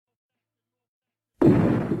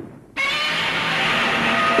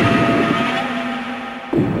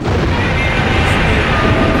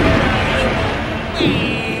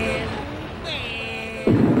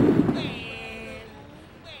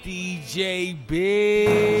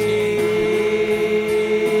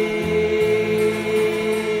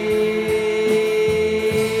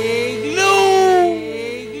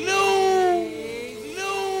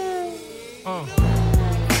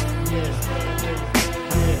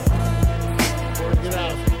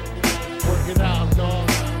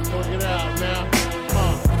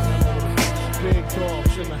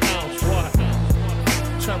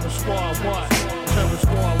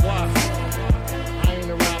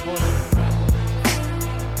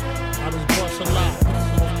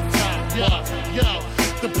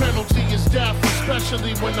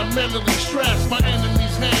Especially when I'm mentally stressed. My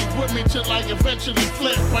enemies hang with me till I eventually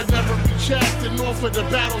flip. I never be checked. And off of the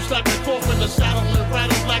battles like a cough in the saddle and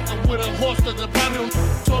rattle like a with a horse to the battle.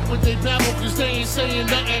 Talk when they babble cause they ain't saying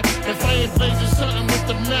nothing. If I ain't blazing something with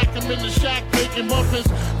the Mac, I'm in the shack baking muffins.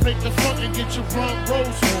 Make the funk and get your rump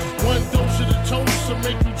roast. One dose of the toast to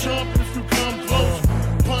make you jump if you come close.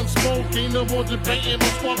 Pun smoke, ain't no more debating. My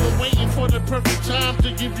squad been waiting for the perfect time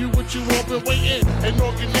to give you what you all been waiting. An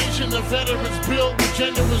organization of veterans built with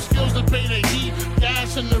genuine skills to pay the heat,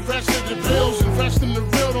 gas, and the rest of the bills. Invest in the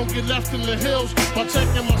real, don't get left in the hills. My tech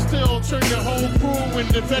and my steel turn the whole crew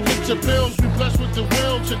into veterans to bills. We blessed with the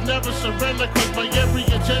will to never surrender, cause my every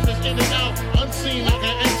agenda's in and out. Unseen like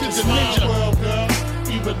an enter the ninja. World, girl.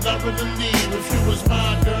 You would love it to leave if you was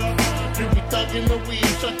my girl. You be thugging the weed,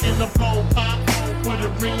 sucking the pole pop. With a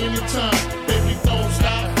ring in the tongue, baby, don't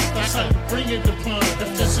stop. That's how you bring it to pun.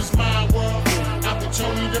 If this is my world, I'll be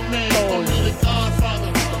Tony the man, call me the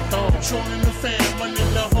Godfather. Controlling the fam,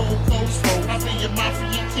 running the whole coast. I'll be your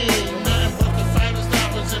mafia king, nothing but the fighters,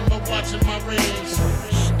 diamonds, and my watch and my rings.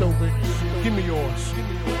 Stupid, give me yours. Give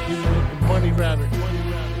me the money rabbit.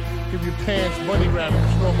 Give your pants bunny rabbit.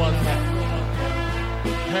 You know about that.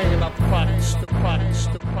 Hanging out the pockets, the pockets,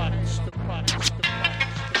 the pockets, the pockets, the pockets.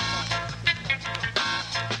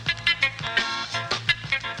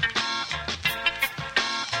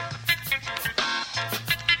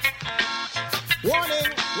 Warning,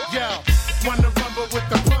 yo, wanna rumble with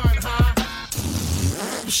the pun, huh?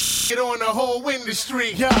 Get on the whole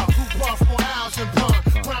industry, yo. Who buff more owls than pun?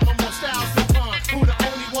 Rhyme more styles than pun. Who the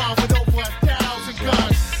only one with over 1,000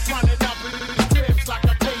 guns? Running up in these cribs like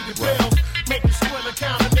I paid the bills. Make you squill a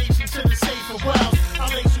combination to the safer wells. I'll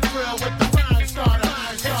lace your grill with the fire starter.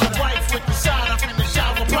 Hit your wife with the side up in the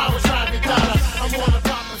shower. Power drive your daughter. I'm all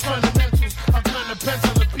about the fundamentals. A gun, a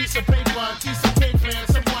pencil, a piece of paper, a piece of paper, and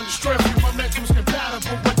someone to strip you. My mental's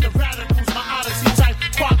compatible with the radicals. My odyssey type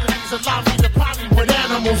qualities allow me to poly with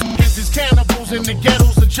animals. Is cannibals in the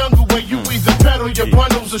ghettos, the jungle where you either pedal your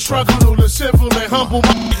bundles or struggle to the civil and humble.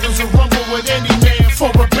 My niggas will rumble with any man for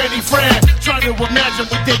a penny friend. Try to imagine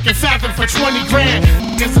what they can fathom for 20 grand.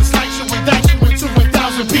 It's a slice you and dice you into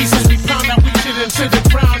 1,000 pieces. We pound that we shit into the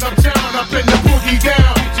ground. Uptown, up in the boogie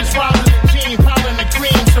down. Just wildin' in jeans, piling the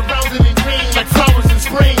cream, surrounded in green like flowers in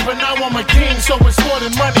spring. But now I'm a king, so it's more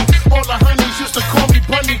than money. All the honeys used to call me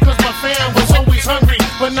Bunny, cause my fam was always hungry.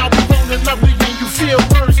 But now we rollin' lovely and you feel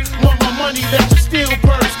worse. Want my money, let your steel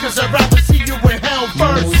burst, cause I'd rather see you in hell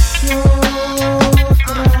first.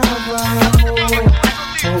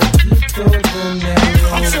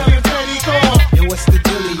 I'm selling petty gold. Yo, what's the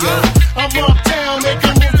dealio? I'm uptown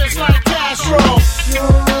making moves like Castro.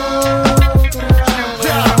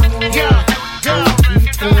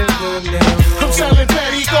 I'm selling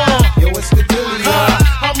petty gold. Yo, what's the dealio?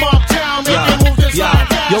 I'm uptown making moves like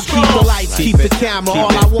Castro. Yo, keep the lights, keep the camera.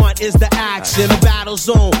 All I want is the action. A battle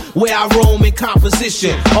zone where I roam in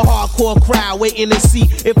composition. A hardcore crowd waiting to see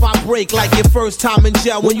if I break like your first time in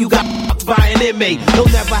jail when you got fucked by an inmate. It'll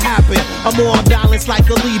never happen. I'm on balance like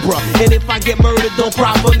a Libra. And if I get murdered, don't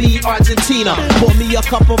cry for me, Argentina. Pour me a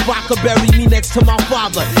cup of vodka, bury me next to my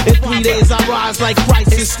father. In 3 days I rise like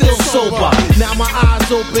Christ and still sober. Now my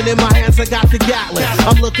eyes open, in my hands I got the Gatling.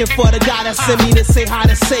 I'm looking for the guy that sent me to say hi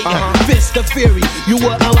to Satan. Fist of fury, you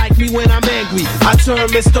wouldn't like me when I'm angry. I turn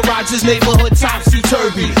Mr. Rogers' neighborhood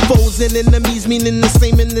topsy-turvy. Foes and enemies meaning the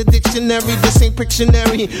same in the dictionary, the same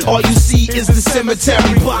Pictionary. All you see is the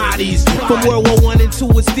cemetery bodies. From World War I and II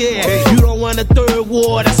is there. You don't want a third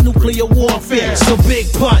war, that's nuclear warfare. So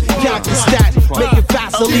big punt, count the stat, make it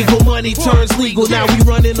fast. Illegal money turns legal, now we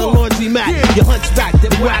running a laundromat. Your hunchback, the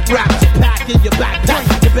whack raps, your pack in your backpack.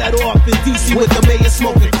 You're better off in DC with the mayor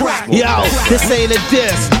smoking crack. Yo, this ain't a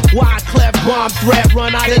diss. Why clef bomb threat,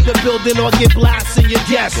 run out of the building or get blasted your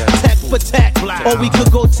guess. Tech for tech, or we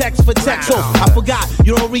could go text for text. Oh, I forgot,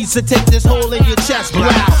 you don't reach to take this hole in your chest. Blow.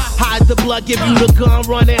 Hide the blood, give you the gun,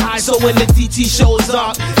 running high. So when the DT shows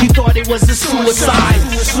up, you thought it was a suicide.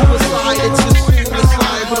 Suicide, it's a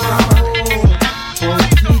suicide.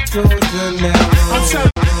 I'm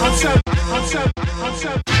sorry.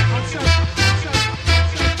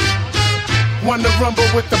 Wanna rumble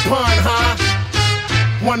with the pun, huh?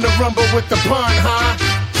 Wanna rumble with the pun, huh?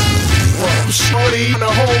 Shorty in the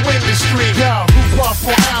whole industry, yo. Who puff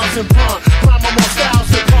for hours and pun? Prime more styles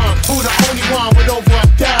than pun. Who the only one with over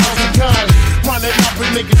 1,000 guns? Running up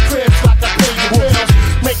in niggas' cribs like I pay the bills.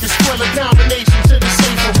 Make a squill of combination to the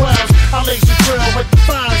safer wells. I'll lace your grill with the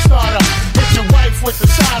fire starter. Hit your wife with the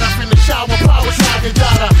side up in the shower, power drive your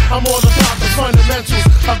daughter. I'm all about the fundamentals.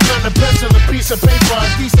 I've done a pencil, a piece of paper, a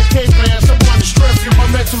decent caper, and someone to strip you. My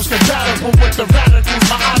mental's compatible with the radicals.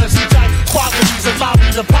 My odyssey type qualities allow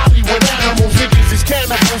me to poly with animals. Niggas is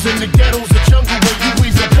cannibals in the ghettos, the jungle where you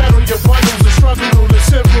either battle your bundles. The struggle, the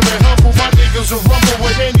simple and humble. My niggas will rumble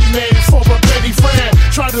with any man for a petty friend.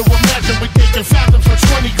 Try to imagine we taking fathom for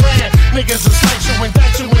 20 grand. Niggas will slice you and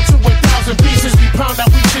dice you into 1,000 pieces. We pound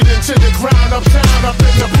that we shit into the ground. Uptown, up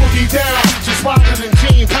in the boogie down. Just wilder than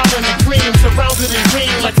jeans, pounding the cream. Surrounded in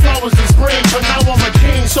green like flowers in spring. But now I'm a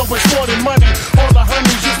king, so it's more than money. All the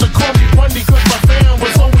honeys used to call me Bundy, cause my fam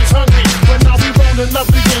was always hungry. But now we rolling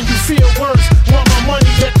up again, you feel worse. Want my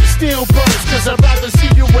money, let the steel burst. Cause I'd rather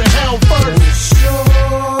see you in hell first.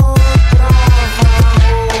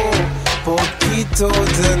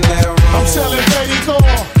 I'm selling Betty Gore.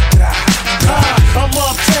 I'm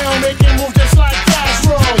uptown making moves just like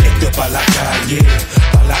Castro. Esto es pa' la calle,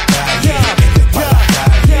 pa' la calle. Esto es pa' la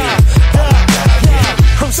calle, pa' la calle.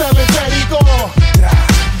 I'm selling Betty Gore.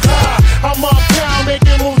 I'm uptown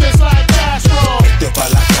making moves just like Castro. Esto es pa'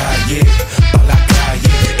 la calle, pa' la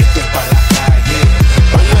calle. Esto es pa' la calle,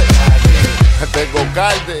 pa' la calle. Tengo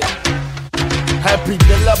calde. Happy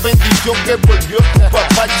de la bendición que volvió tu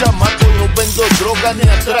papá chamaco. No vendo droga ni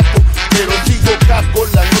atraco, pero sigo caco.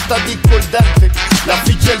 La nota discordante, la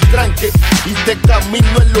ficha el tranque. Y te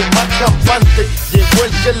camino en lo más campante. Llegó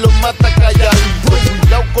el que lo mata calladito.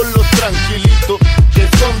 Cuidado con los tranquilitos, que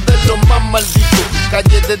son de los más malditos.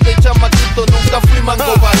 Calle desde chamaquito, nunca fui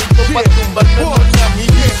mango bajito. Pa' tumbarme ni a mi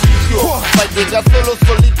sitio. Pa' llegar solo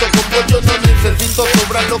solito, como yo no necesito.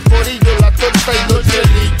 Sobran los corillos, la torta y los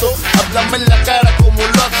chelitos. Háblame en la cara como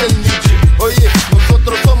lo hace el Nietzsche. Oye,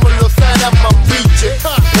 nosotros somos los Aramambiche.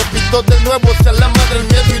 Repito de nuevo, sea la madre el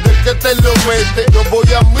miedo y del que te lo mete. Yo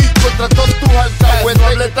voy a mí contra todos tus alcahuetes. No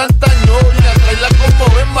hable tanta ñoña, tráela como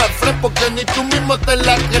ven más fresco, porque ni tú mismo te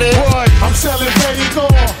la crees. I'm selling Betty Gore.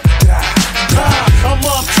 I'm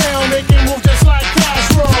uptown making moves just like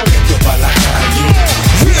Castro. Esto es pa' la calle.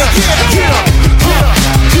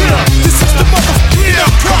 This is the motherfucker.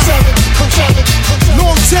 I'm selling.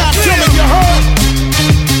 Long time coming, you heard?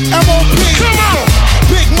 M.O.P. Come on.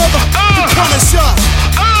 Big mother, punish up.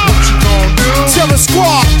 What you gonna do? Terror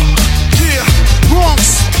Squad. Yeah. Bronx,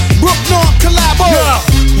 Brooklyn, collabo.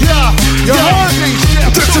 Yeah. You heard me?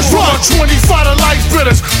 This is Raw 25 to life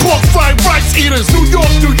bitters, pork fried rice eaters. New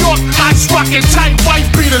York, ice rockin' tight wife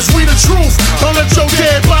beaters. We the truth, don't let your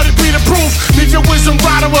dead body be the proof. Leave your wisdom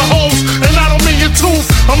rider with holes, and I don't mean your tooth.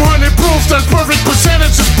 I'm 100 proof, that's perfect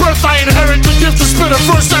percentages. Birth I inherit the gift to spit a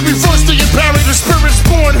verse. Every verse to parry. The spirit's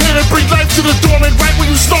born here to bring life to the dormant. Right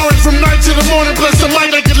when you snoring from night to the morning. Bless the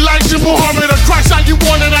light like Elijah Muhammad. Or Christ, how you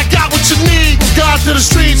want it, I got what you need. God to the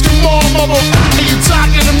streets, come on, mother, you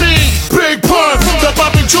talking to me? Big pun, the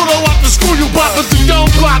Bobby Judo out the school, you bop with the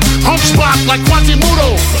young block, hunchback like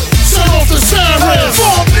Quasimodo. Set off the siren.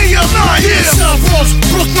 Form the alliance. South Bronx,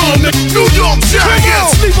 Brooklyn, New York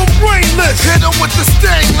Giants. Leave them brainless. Hit them with the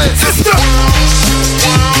stainless. It's the.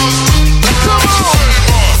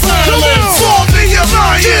 Come on. Form the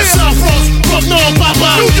alliance. South Bronx, Brooklyn,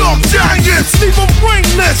 Papa. New York Giants. Leave them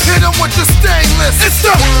brainless. Hit them with the stainless. It's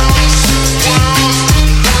the.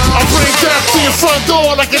 I bring death to your front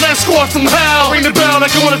door like an escort from hell. Ring the bell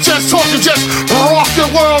like you wanna just talk and just rock the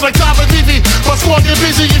world like David Levy. My squad get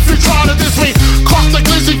busy if you try to diss me. Cock the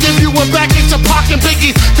glizzy, give you a back into Pac and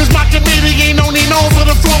Biggie. Cause my committee ain't only known for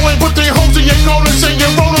the flowing. Put their holes in your golden, and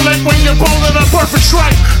you're rolling like when you're bowling a perfect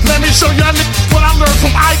strike. Let me show y'all what I learned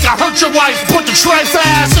from Ike. I hurt your wife, put the tray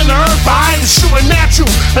fast in the earth. I ain't shooting at you,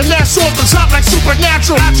 and that's off the top like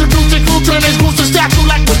supernatural. Attributes include turn his boots to statue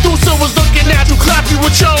like Medusa was looking at you. Clap you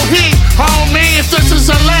with your heat. Homie, if this is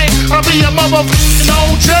a lane, I'll be a motherfucking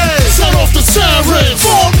OJ. Set off the siren.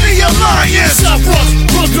 Form the alliance. South Bronx,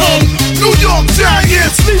 Brooklyn, New York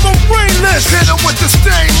Giants. Leave them brainless. Hit them with the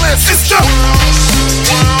stainless. It's the.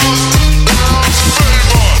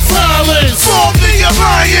 violence. Form the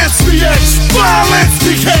alliance. BX, Violence.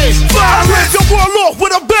 DK, Violence. The world off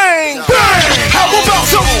with a bang. Bang. How about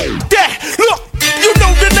some that? Look, you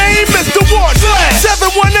know the name is the one.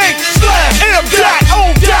 718 M dot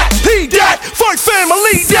O dot P dot First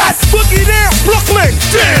Family dot Boogie down Brooklyn.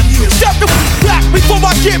 Damn you. Step the back before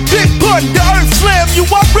I get big pun. The earth slam you.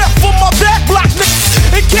 I rep for my back block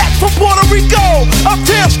and cat from Puerto Rico.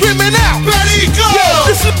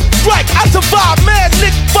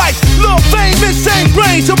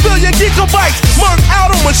 range, a billion gigabytes. Murk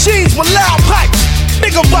out on machines with loud pipes.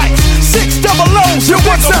 Megabytes, 6 double O's. You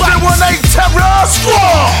want 718 terror?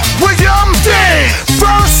 Strong. William D.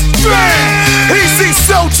 First thing. Easy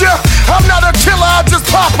soldier. I'm not a killer, I just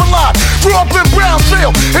pop a lot. Grew up in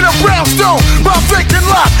Brownsville, in a brownstone. My vacant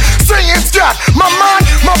lot. Saying's got my mind,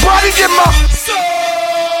 my body, and my soul.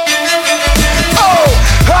 Oh,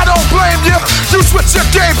 I don't blame you. You switched your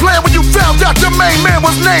game plan when you found out the main man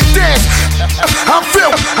was named Dance. I'm Phil.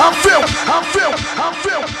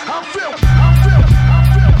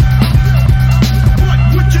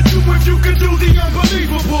 If you can do the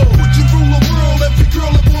unbelievable, would you rule the world? Every girl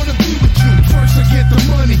I wanna be with you. First I get the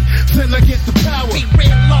money, then I get the power. We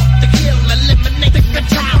ran off the hill, eliminate the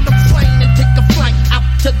town. A plane and take a flight out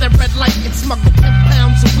to the red light and smuggle 10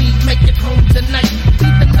 pounds of weed, make it home tonight. Be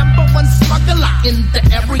the #1 smuggler in the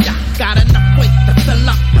area. Got enough weight to fill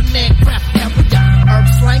up an aircraft carrier. Herb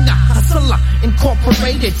slanger, hustler,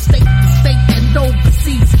 incorporated. State to state and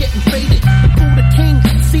overseas, getting faded. The Buddha King,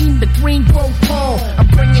 seen the green grow tall. I'm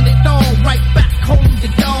bringing it all right back home to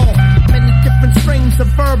y'all. Many different strings of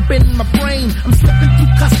verb in my brain. I'm slipping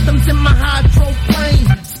through customs in my hydroplane.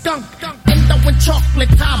 Skunk, window and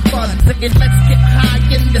chocolate top buds. Let's get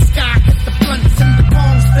high in the sky, hit the blunts and the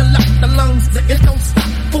bongs, fill up the lungs. It don't stop,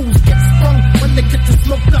 fools get sprung when they get to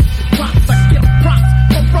smoke up the crops. I give props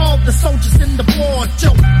for all the soldiers in the war.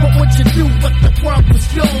 Joe, what would you do if the world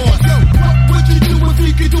was yours? Yo, what would you do if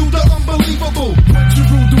we could do the unbelievable? Would you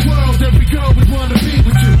rule the world? Every girl would wanna be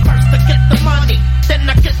with you. First I get the money, then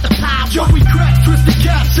I get the power. Yo, we crack, twisted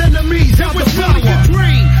caps, enemies, and we're filling your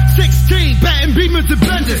dream. 16, batting beamers and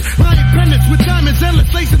benders. Lion pendants with diamonds,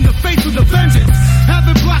 endless lace in the face with a vengeance.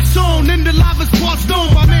 Having black stone in the lava's parts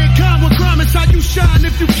known by mankind. What crime is how you shine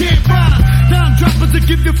if you can't rhyme. Dime droppers to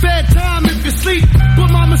give you fair time if you sleep.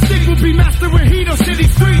 But my mistake will be mastering heat on city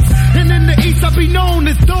streets. And in the east I'll be known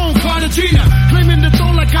as Don Cartagena. Claiming the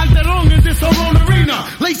throne like Calderon in this whole own arena.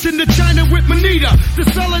 Lacing the China with Manita. The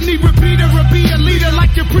felony repeater or be a leader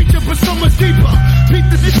like your preacher but so much deeper. Beat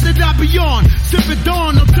the shit that I be on. Sip it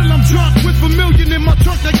dawn until I'm drunk with $1 million in my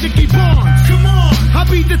trunk like Dickie Barnes. Come on, I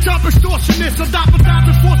be the top extortionist. I die for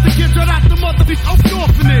thousands forced to get out the motherfucking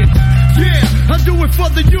orphanage. Yeah, I do it for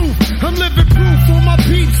the youth. I'm living proof for my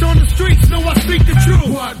peeps on the streets. Know I speak the truth.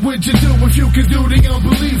 What would you do if you could do the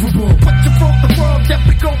unbelievable? But you broke the world,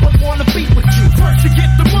 every girl would wanna be with you. First you get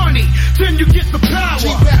the money, then you get the power.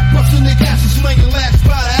 G-Rap busting the gas and slinging last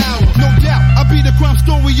by the hour. No doubt, I be the crime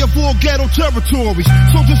story of all ghetto territories.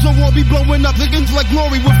 Soldiers don't want me blowing up niggas like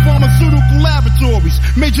glory with pharmaceutical laboratories.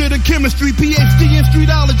 Majored in chemistry, PhD in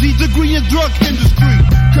streetology, degree in drug industry.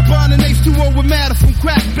 Combining H2O with matter from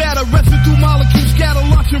crack batter. Residue molecules scatter,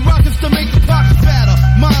 launching rockets to make the pockets fatter.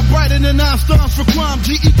 Mind brighter than Einstein's for crime.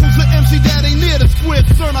 G equals an MC that ain't near the square,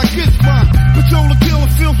 son, I get mine. Patrol the killing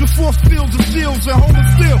fields with force fields of seals and holding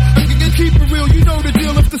still. I can keep it real, you know the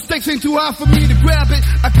deal. If the stakes ain't too high for me to grab it,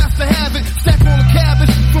 I got to have it. Stack all the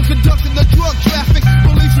cabbage from conducting the drug traffic.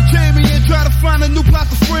 Police will chain me and try to find a new plot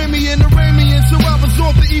to frame me and arraign me. And so I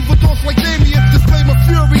resort to evil thoughts like Damien. Display my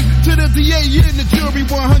fury to the DA and the jury.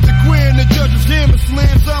 100 grand, the judge's hammer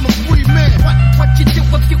slams. I'm a free man. What you do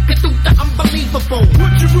if you could do the unbelievable?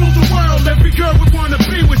 Would you rule the world? Every girl would wanna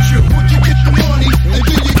be with you. Would you get the money and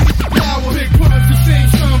then you get the power? Big brothers, the same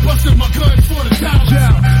son, busting my guns for the tower.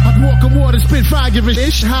 Yeah, I'd walk on water, spit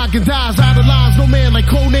fire-ish. Hagen dies out of lines, no man like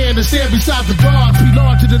Conan to stand beside the guards. Be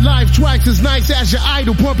larger than life, twice as nice as your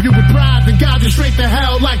idol. Pump you with pride, then guide you straight to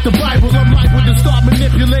hell like the Bible. I'm liable to start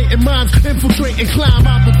manipulating minds, infiltrate and climb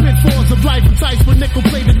out the pitfalls of life and tights with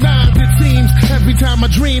nickel-plated nines. It seems every time I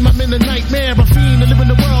dream, I'm in a nightmare. I fiend to live in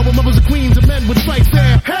the world where mothers and queens and men would fight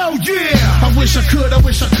fair. Hell yeah! I wish I could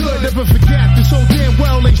never forget this so damn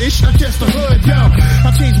well ain't ish. I'm just a hood, yo.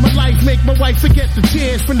 I changed my life, make my wife forget the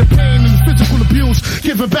tears from the pain and the physical abuse.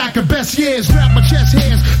 Giving back her best years, wrap my chest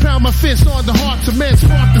hairs, pound my fist on the hearts of men,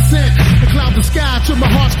 spark the scent, and cloud the sky to my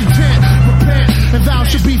heart's content. Repent, and thou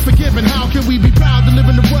should be forgiven. How can we be proud to live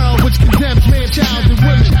in a world which condemns man, child, and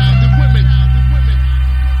women? Child and women,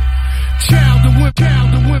 child and women,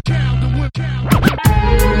 child and women, child and women.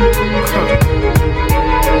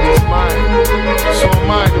 It's mine. It's all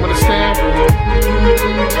mine, you understand?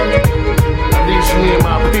 At least me and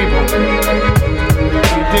my people.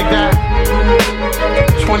 You dig that?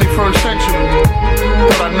 21st century.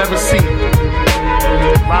 Thought I'd never see it.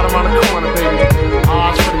 Right around the corner, baby.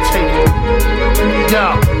 Odds for the taking. Yo,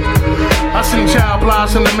 I seen child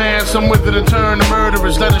blossom in the man's Some withered and turned to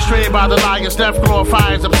murderers, led astray by the liars. Death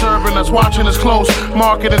glorifies, observing us, watching us close.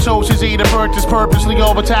 Marketing toasts, eating purchase, purposely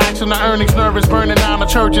overtaxing the earnings, nervous, burning down the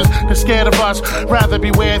churches. They're scared of us, rather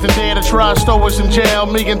beware than dare to trust. Throw us in jail,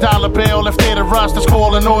 $1 million bill, left there to rust. Let's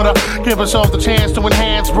call an order, give us all the chance to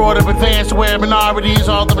enhance, broader advance to where minorities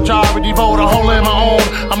are the majority voter. Whole in my own,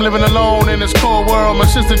 I'm living alone in this cold world. My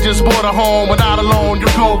sister just bought a home, without a loan. You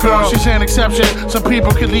go, girl, she's an exception. Some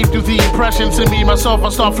people can leave through the impression. To me, myself, I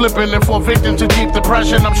start flipping and fall victim to deep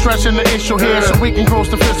depression. I'm stressing the issue here so we can close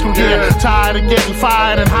the fiscal year. Tired of getting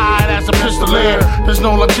fired and hide as a pistolier. There's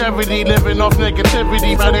no longevity living off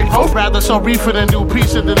negativity. I'd rather sell reefer than do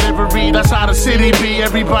pizza delivery. That's how the city be.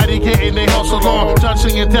 Everybody getting their hustle on.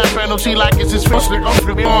 Judging in death penalty like it's his first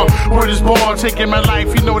on. Word is born, taking my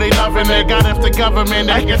life. You know they loving it. Got if the government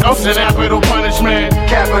that gets up to capital punishment.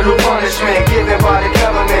 Capital punishment given by the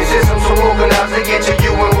government. System so organized to get to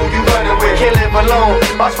you and who you running with. Can't live alone.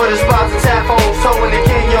 Watch for the spots and tap phones. Towing the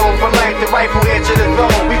canyon for life. The rightful heir to the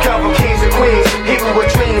throne. We cover kings and queens. People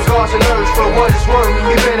with dreams, gods and earth for what it's worth.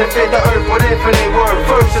 We benefit the earth with infinite worth.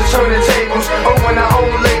 First to turn the tables, open our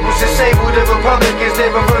own labels. Disable the Republicans,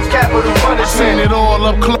 they reverse capital punishment. I seen it all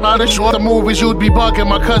up close. The movies you'd be bugging.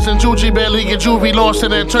 My cousin Juji barely get juvie, lost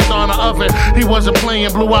it and turned on the oven. He wasn't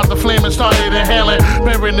playing, blew out the flame and started inhaling.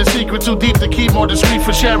 Burying the secret too deep to keep more discreet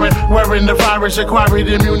for sharing. Wearing the virus acquired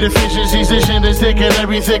immune deficiencies. Dishing this dick and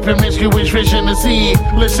every thick promiscuous fish in the sea.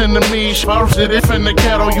 Listen to me, shparfs it if in the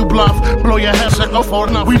ghetto you bluff. Blow your head off or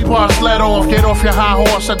enough. We pass, let off, get off your high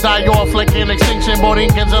horse or die off like an extinction.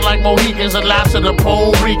 Borincans are like Mohicans, the last of the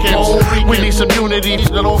Puerto Ricans. We need some unity,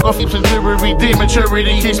 the low keeps in theory,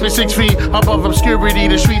 maturity keeps me 6 feet above obscurity.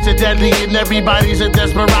 The streets are deadly and everybody's a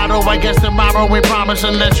desperado. I guess tomorrow ain't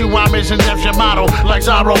promising that you are missing death your motto. Like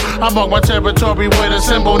Zorro, I'm on my territory with a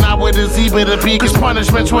symbol, not with a Z but a B. Cause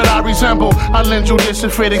punishment's what I resemble. I lend you this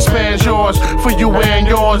if it expands yours. For you and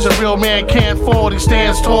yours, a real man can't fall, he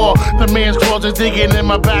stands tall. The man's claws are digging in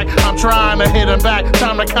my back. I'm trying to hit him back.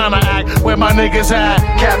 Time to counteract where my niggas at.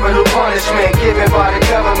 Capital punishment given by the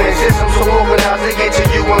government. System so organized to get to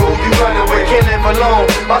you and who you running with. Can't live alone.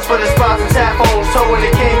 Watch for the spots and tap phones. Towing the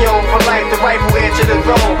canyon for life. The rightful heir to the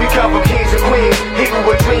throne. We cover kings and queens. People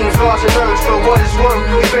with dreams, gods and earth for what it's worth.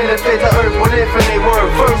 We benefit the earth with infinite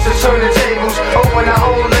worth. First to turn the tables, open our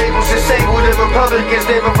own labels. Disable the Republicans,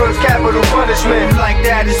 they reverse capital punishment. Like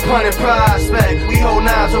that is pun and prospect. We hold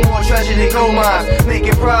knives on more treasure than gold mines.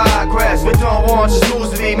 Making progress, but don't want just moves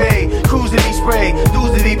to be made. Crews to be sprayed,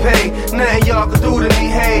 dues to be paid. Nothing y'all can do to me,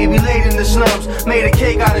 hey. We laid in the slums, made a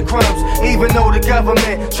cake out of crumbs. Even though the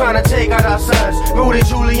government trying to take out our sons. Rudy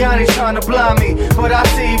Giuliani's trying to blind me, but I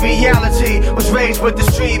see reality. Was raised with the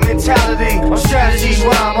street mentality. My strategies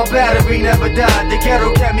rhyme, my battery never died. The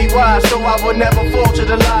ghetto kept me wise, so I would never fall to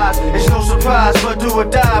the lies. It's no surprise, but do or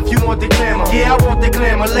die if you want the glamour. Yeah, I want the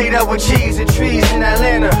glamour, laid out with cheese and trees in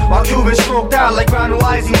Atlanta. While Cubans smoked out like Ronald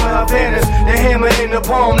Isley with Havanas. The hammer in the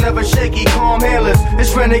palm, never shaky, calm handlers.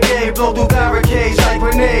 This renegade blow through barricades like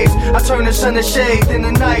grenades. I turn the sun to shade, then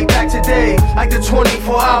the night back to day. Like the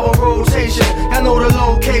 24-hour rotation. I know the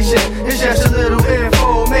location, it's just a little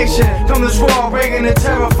information. From this raw, bringing the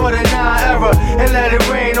terror for the 9 era. And let it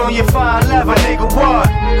rain on your fine leather, nigga, what?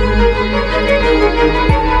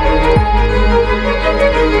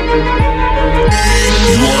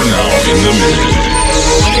 You are now in the mix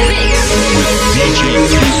with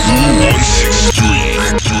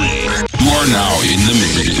DJ.BigLou163-The. You are now in the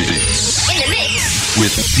mix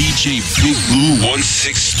with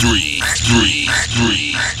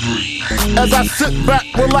DJ.BigLou163-The. As I sit back,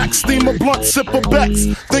 relax, steam a blunt, sip a Bex.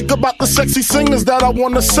 Think about the sexy singers that I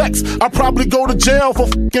wanna sex. I probably go to jail for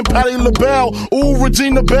fucking Patti LaBelle. Ooh,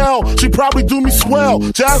 Regina Belle, she probably do me swell.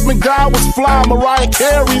 Jasmine Guy was fly, Mariah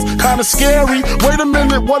Carey's kinda scary. Wait a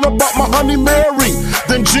minute, what about my honey Mary?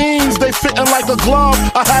 Them jeans, they fitting like a glove.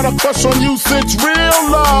 I had a crush on you since real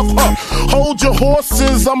love. Hold your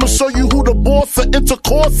horses, I'ma show you who the boss of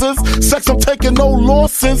intercourses. Sex, I'm taking no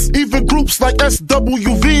losses. Even groups like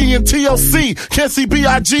SWV and TLC can't see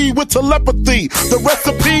B.I.G. with telepathy. The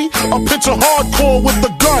recipe, a picture hardcore with the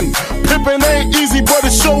gun. Pimpin' ain't easy, but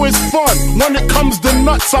it sure is fun. When it comes to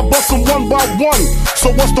nuts, I bust them one by one.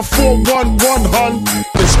 So what's the 411, hun?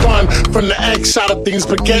 It's fun from the X side of things,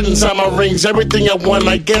 but getting inside my rings. Everything I want,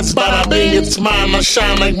 I guess, bada bing, it's mine. I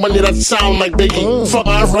shine like money that sound like Biggie. Fuck,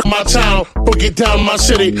 I run my town. pound. Boogie down my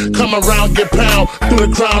city, come around, get pound. Through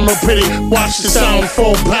the crowd, no pity, watch the sound,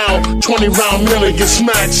 4 pound. 20 round millie, get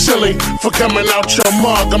smacked silly for coming out your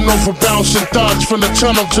mug. I'm known for bouncing thugs from the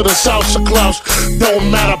tunnel to the salsa clubs.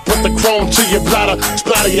 Don't matter, put the chrome to your bladder,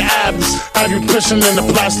 splatter your abs. Have you pissing in the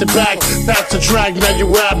plastic bag? That's the drag, now you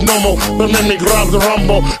abnormal. But let me grab the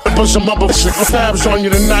rumble and put some upper tabs on you.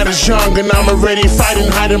 The night is young and I'm already fighting,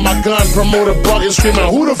 hiding my gun. Promoter bugging, screaming,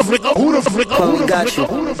 who the flick, who the flick, who the got you?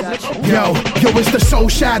 Yo, it's the soul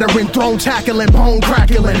shattering, throne tackling, bone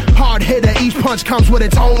crackling. Hard hitter, each punch comes with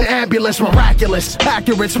its own ambulance. Miraculous,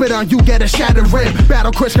 accurate, spit on you, get a shattered rib.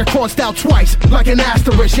 Battle Chris got crossed out twice, like an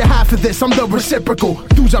asterisk. You're half of this, I'm the reciprocal.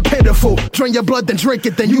 Dudes are pitiful, drain your blood then drink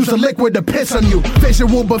it, then use the liquid to piss on you.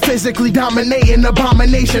 Visual but physically dominating,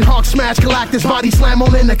 abomination. Hawk smash, Galactus, body slam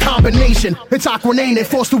all in the combination. It's aquanated,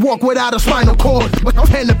 forced to walk without a spinal cord. With no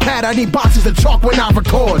pen and pad, I need boxes of chalk when I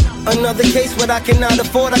record. Another case what I cannot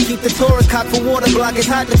afford. I keep the tourist cock for water, block is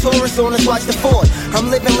hot, the tourist owners watch the Ford. I'm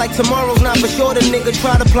living like tomorrow's not for sure. The nigga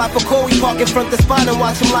try to plot for coal, we park in front the spot and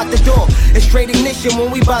watch him lock the door. It's straight ignition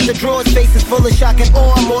when we bout to draw. His face is full of shock and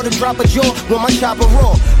awe. I'm more to drop a jaw when my chopper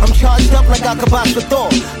raw. I'm charged up like I could box for Thor.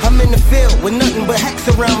 I'm in the field with nothing but hex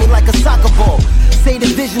around me like a soccer ball. Say the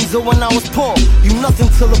visions of when I was poor. You nothing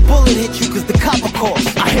till a bullet hit you cause the copper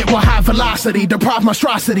cost. I hit with high velocity, deprive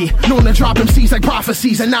monstrosity. Known to drop MCs like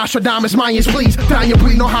prophecies and Nostradamus, Mayans please. Down your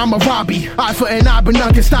breed, no Hammurabi. Eye for an eye, but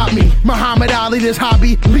none can stop me. Muhammad Ali, this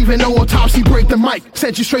hobby. Leaving no autopsy, break the mic.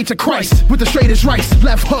 Sent you straight to Christ with the straightest rice.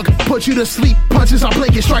 Left hook, put you to sleep. Punches are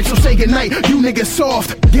blanket strikes, so say goodnight. You niggas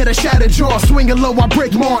soft, get a shattered jaw. Swinging low, I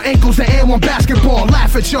break more ankles than N1 basketball.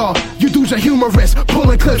 Laugh at y'all, you dudes are humorous.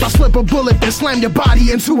 Pulling clips, I slip a bullet, then slam your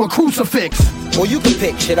body into a crucifix. Or you can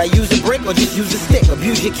pick, should I use a brick or just use a stick?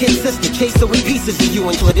 Abuse your kid sister, chase her with pieces of you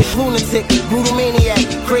until this lunatic, brutal maniac,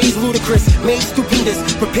 crazed ludicrous, made stupendous,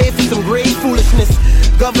 prepared for some grave foolishness.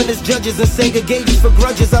 Governors, judges, and Sega gauges for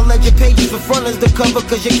grudges. I ledger pages for fronters to cover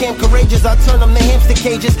cause you can't courageous. I turn them to hamster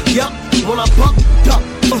cages, yup, when I buck, duck.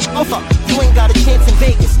 You ain't got a chance in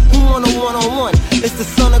Vegas. Who want a one-on-one? It's the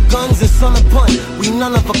son of guns and son of pun. We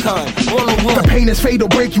none of a kind. One-on-one. The pain is fatal,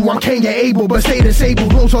 break you. I'm Kenya able, but stay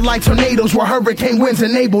disabled. Blows are like tornadoes where hurricane winds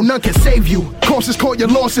enable. None can save you. Courses caught your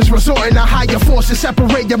losses, resorting to higher forces.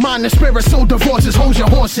 Separate your mind and spirit, soul divorces. Hold your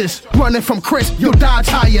horses. Running from Chris, you'll die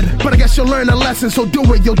tired. But I guess you'll learn a lesson, so do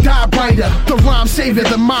it, you'll die brighter. The rhyme savior,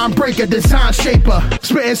 the mind breaker, design shaper.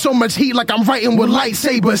 Spitting so much heat like I'm writing with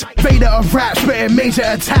lightsabers. Vader of rap, spitting major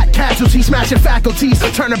attack casualty, smashing faculties.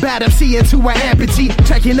 Turn a bad MC into an amputee.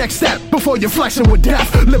 Check your next step before you're flexing with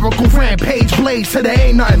death. Lyrical rampage blaze till there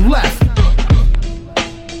ain't nothing left.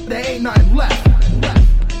 There ain't nothing left.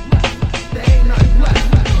 There ain't nothing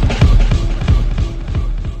left.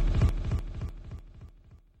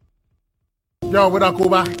 Yo, what up,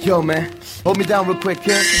 Cuba? Yo, man, hold me down real quick,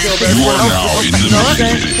 kid. Yo, You are now in the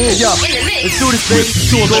mix Yo, let's do this, baby.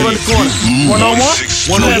 Go around the corner. One-on-one?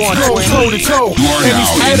 One-on-one, toe to toe. And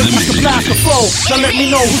these items is the blaster foe. Now let me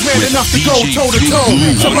know who's man enough to go toe to toe.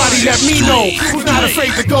 Somebody let me know who's not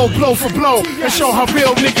afraid to go blow for blow and show how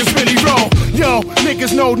real niggas really roll. Yo,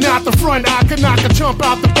 niggas know not the front. I can knock a chump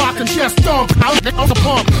out the box and chest thump. Out the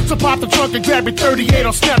pump. So pop the trunk and grab your 38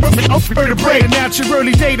 on step. Vertebrae and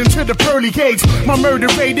naturally date into the pearly gates. My murder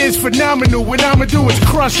rate is phenomenal. What I'ma do is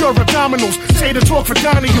crush your abdominals. Say the talk for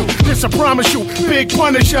Donahue. This I promise you. Big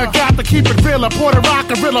Punisher. Got to keep it real. A Puerto Rock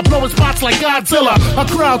gorilla. Blowing spots like Godzilla. A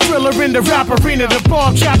crowd thriller in the rap arena. The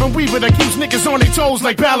bomb chopping weaver that keeps niggas on their toes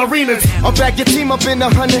like ballerinas. I'll back your team up in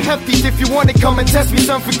 100 hefties. If you want it, come and test me.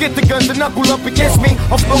 Son, forget the guns and knuckle up against me.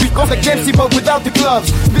 I'll flow off like MC, but without the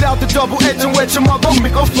gloves. Spit out the double edge and wet your mother.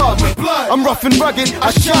 Make a flood. I'm rough and rugged.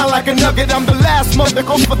 I shine like a nugget. I'm the last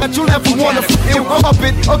motherfucker that you'll ever wanna up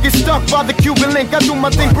it or get stuck by the Cuban link. I do my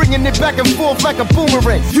thing, bringing it back and forth like a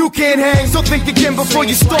boomerang. You can't hang, so think again before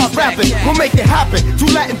you start rapping. We'll make it happen. Two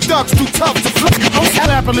Latin thugs, too tough to flip.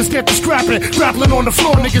 Slapping, let's get to scrapping. Grappling on the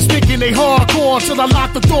floor, niggas thinking they hardcore till I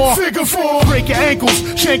lock the door. Figure 4, break your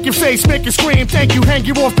ankles, shank your face, make you scream. Thank you, hang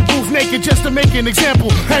you off the booth naked just to make an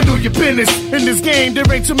example. Handle your business. In this game, there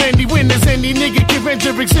ain't too many winners. Any nigga can end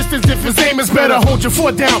your existence if his aim is better. Hold your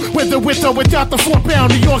foot down, whether with or without the 4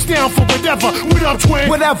 pound. New York's down for whatever. What up, twin?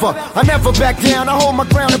 Whatever, I never back down. I hold my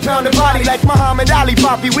ground and pound the body like Muhammad Ali.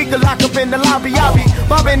 Poppy, we could lock up in the lobby. I be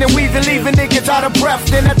bobbing and weaving, leaving niggas out of breath,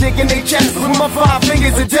 then I dig in their chest with my 5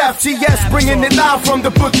 fingers of death. TS bringing it loud from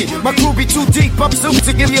the bookie. My crew be too deep, I'm suit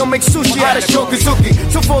to give you make sushi out of Shokazuki.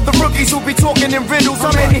 So for the rookies who be talking in riddles,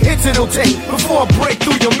 how many hits it'll take before I break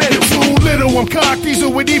through your middle? Too little, I'm cocked, these are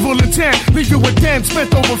with evil intent. Leave you with dents,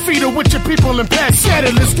 spent over feeder with your people and pets. Said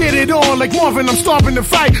it, let's get it on like Marvin, I'm starving to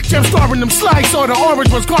fight. Jam starving them slice, or the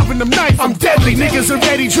orange was carving them knife. I'm deadly, niggas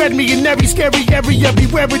already dread me in every scary area.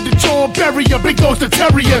 Beware of the jaw barrier, big ghost of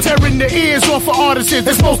terrier. Tearing the ears off of artists,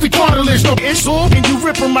 it's mostly cartilage. No issue, and you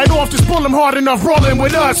rip them right off, just pull them hard enough, rolling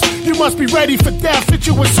with us. You must be ready for death, hit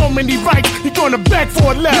you with so many rights, you're gonna beg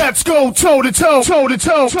for a left. Let's go toe to toe, toe to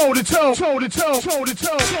toe, toe to toe, toe to toe, toe to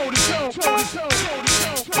toe, toe to toe, toe to toe, toe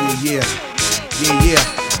to toe. Yeah.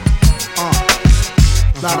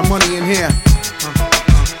 Lot of money in here.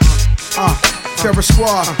 Terror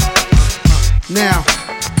Squad. Now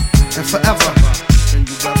and forever.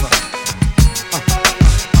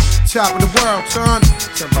 Top of the world, son.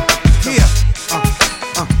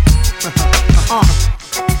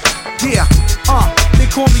 They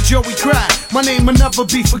call me Joey Crack. My name will never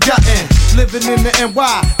be forgotten. Living in the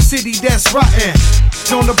NY city that's rotten.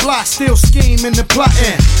 On the block, still scheming and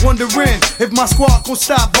plotting. Wondering if my squad gon'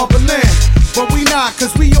 stop bubbling. But we not,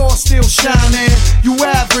 cause we all still shining. You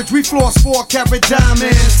average, we floss 4-carat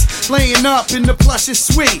diamonds. Laying up in the plush is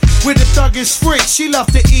sweet. With a thuggish freak, she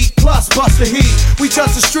love to eat, plus bust the heat. We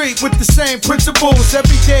touch the street with the same principles.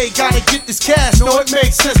 Every day, gotta get this cash, know it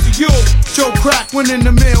makes sense to you. Joe Crack went in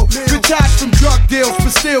the mill. Retired from drug deals,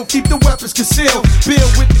 but still keep the weapons concealed.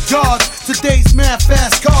 Build with the guards, today's mad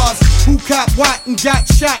fast cars. Who cop what and got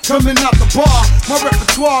shot coming out the bar. My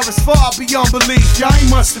repertoire is far beyond belief. Y'all ain't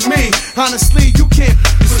much to me. Honestly, you can't.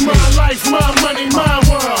 It's my life, my money, my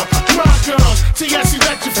world, my girls. TS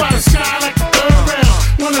electrify the sky like a third round.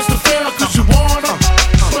 Want us to fail cause you want them.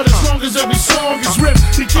 But as long as every song is ripped,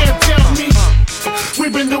 you can't tell me. We've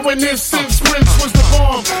been doing this since Prince was the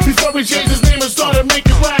bomb. Before we changed his name and started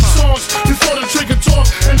making rap songs. Before the trigger talk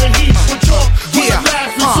and the heat would talk. Was the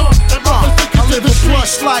last resort. I live a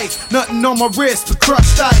plush life, nothing on my wrist but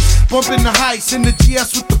crushed ice. Bumping the heights in the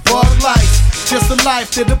GS with the Bud Lights. Just a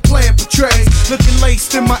life that a player portrays. Looking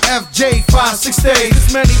laced in my FJ 5-6 days.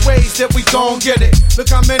 There's many ways that we gon' get it. Look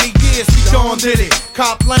how many years we done did it.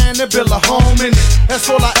 Cop land and build a home in it. That's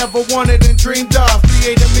all I ever wanted and dreamed of.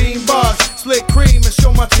 Create a mean buzz, split cream and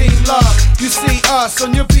show my team love. You see us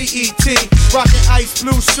on your BET, rocking ice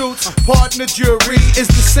blue suits. Partner jury is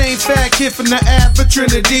the same fat kid from the Ave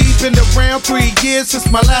Trinity. Been around 3 years since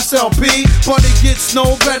my last LP, but it gets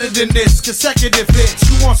no better than this. Consecutive hits.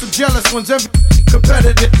 You want some jealous ones? Every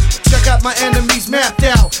competitive. Check out my enemies mapped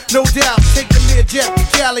out. No doubt. Take the Learjet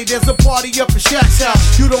to Cali. There's a party up at Shaq's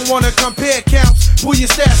house. You don't wanna compare counts. Pull your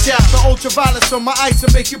stash out. The ultraviolence on my ice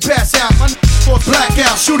will make you pass out. My force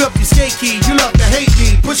blackout. Shoot up your skate key. You love to hate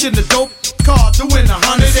me. Pushing the dope car, doing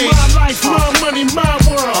 180. It's my life, my money, my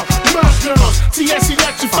world, my girls. TS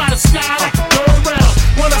electrify the sky like a third round.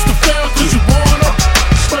 Want us to fail cause you want them.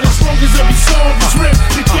 But as long as every song is ripped,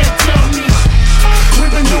 you can't tell me.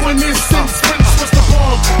 We've been doing this since Prince was the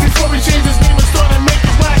bomb. Before we changed his name and started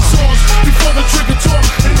making rap songs. Before the trigger talk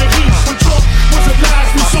and the heat would talk. Was the last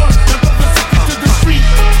resort and brothers took it to the street.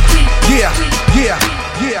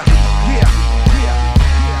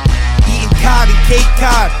 Eating cod and Cape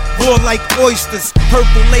Cod, raw like oysters.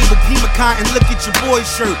 Purple label, Pima Cotton, look at your boy's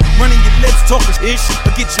shirt. Running your lips, talking ish,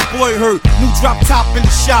 or get your boy hurt. New drop top in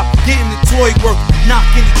the shop, getting the toy work.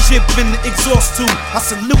 Knocking the chip in the exhaust tube. I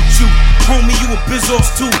salute you, homie, you a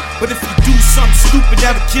bizos too. But if you do something stupid,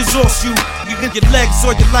 that'll kiss off you. You get your legs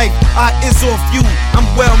or your life, I is off you. I'm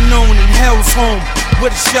well known in hell's home,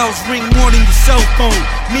 where the shells ring more than your cell phone.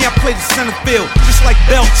 Me, I play the center field, just like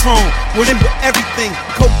Beltron. We're in with everything,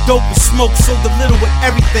 coke, dope, and smoke. Sold a little with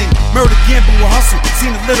everything. Murder, gamble, or hustle,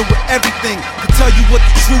 seen a little with everything. Can tell you what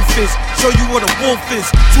the truth is, show you what a wolf is.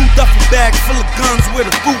 2 duffel bags full of guns where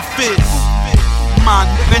the roof is. My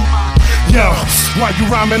nigga. Yo, why you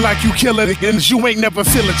rhyming like you killer niggas? You ain't never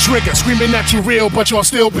feel a trigger. Screaming at you real, but you're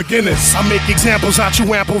still beginners. I make examples out you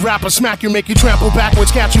ample rappers. Smack you, make you trample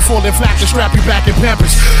backwards. Catch you falling flat to strap you back in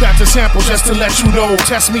pampers. That's a sample just to let you know.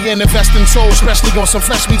 Test me and invest in souls, especially on some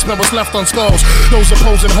flesh meats, man, what's left on skulls. Those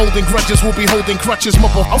opposing holding grudges will be holding crutches.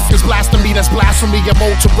 Motherfuckers blasting me, that's blasphemy. I'm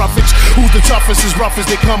old to roughage. Who's the toughest? As rough as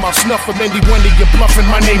they come, I'll snuff them. Any one of you bluffing.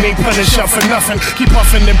 My name ain't punished up for nothing. Keep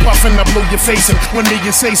puffing and puffing, I blow your face in. When me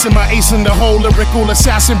and Sayson, my ace in The whole lyrical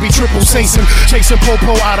assassin be triple sacing. Chasing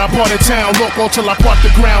Popo out of part of town. Look all till I part the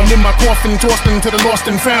ground. In my coffin, tossed into the lost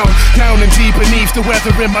and found. Down and deep beneath the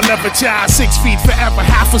weather in my never child. 6 feet forever,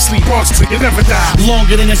 half asleep. Bronx till you never die.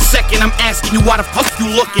 Longer than a second, I'm asking you why the fuck you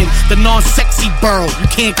looking. The non-sexy borough, you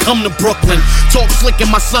can't come to Brooklyn. Talk slick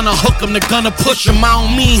and my son a hook him, they're gonna push him. I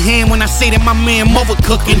don't mean hand when I say that my man mother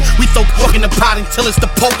cooking. We throw pork in the pot until it's the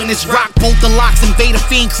poke in this rock. Bolt the locks, invade a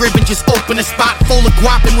fiend crib and just open a spot full of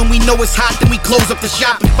guap. And when we know it's hot, then we close up the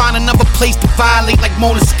shop and find another place to violate like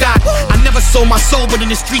Mona Scott. I never sold my soul, but in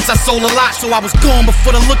the streets I sold a lot. So I was gone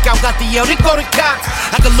before the lookout got the yell, they go to cops.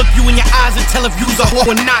 I can look you in your eyes and tell if you's a hoe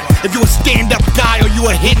or not. If you a stand-up guy or you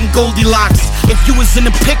a hidden Goldilocks. If you was in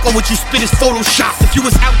the pic or what you spit is Photoshop. If you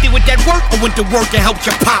was out there with that work or went to work and helped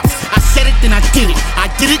your pops. I said it, then I did it. I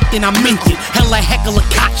did it, then I meant it. Hella heck of a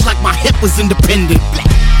cotch like my hip was independent.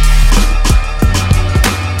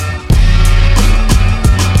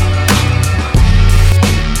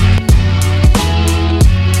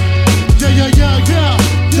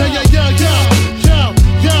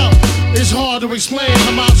 It's hard to explain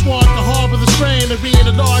how my squad can harbor the strain of being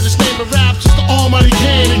the largest name of rap. Just the almighty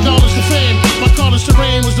Kane, acknowledge the fame. My college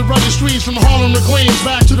terrain was the rugged streets from Harlem to Queens.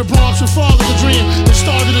 Back to the Bronx with father the dream. It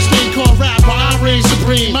started this thing called rap, where I reign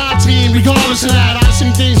supreme. My team, regardless of that, I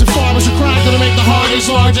seen things as far as a crime. Gonna make the hardest,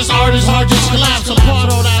 largest artists hard just collapse. I'm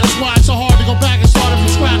part of that, it's why it's so hard to go back and start it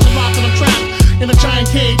from scratch. I'm locked in a trap in a giant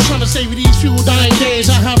cage, trying to save these few dying days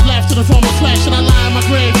I have left in the form of flesh, and I lie in my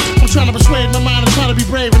grave. I'm trying to persuade my mind and try to be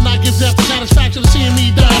brave and not give death the satisfaction of seeing me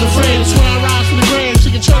die afraid. It's when I rise from the grave,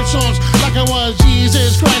 singing church songs like I was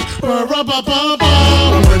Jesus Christ. What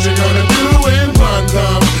you gonna do when one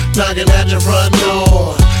comes knocking at your front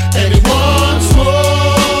door? And he wants more.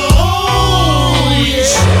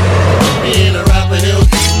 Yeah. In a rapper, he'll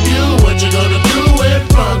you. What you gonna do when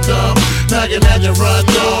one comes knocking at your front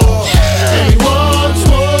door? And he wants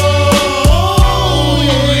more.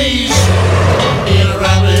 Yeah. In a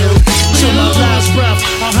rapper, he'll till my last breath,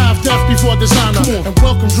 I'll have death before dishonor and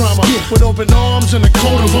welcome drama with open arms and a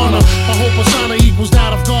code of honor. I hope persona equals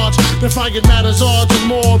that of God's. If I get mad as odds and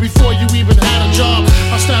more before you even had a job,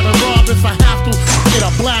 I'll stab and rob if I have to. I'll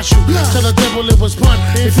blast you. Tell the devil it was fun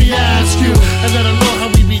if he asks you, and let him know how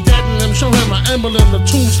we be deading him. Show him my emblem, the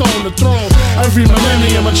tombstone, the throne. Every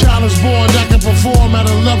millennium a child is born that can perform at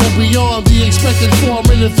a level beyond the expected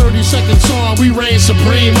 4-minute 30-second song. We reign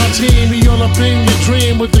supreme. My team, we all up in your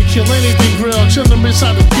dream with the kill anything grill. Chillin'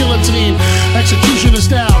 inside the guillotine. Executioner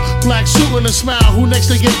style, black suit and a smile. Who next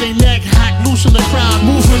to get their neck hacked loose in the crowd?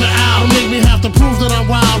 Move from the aisle, make me have to prove that I'm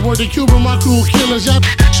wild. Word the Cuban, my crew killers, y'all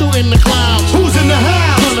shooting the clouds. Who's in the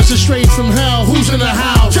house? Us is straight from hell. Who's in the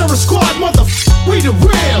house? Terror Squad, we the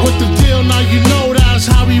real. With the deal, now you know that's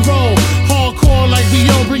how we roll. Hardcore like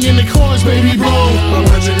V.O. bringing the chords, baby, bro.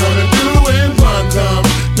 What you gonna do when one comes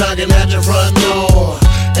knocking at your front door?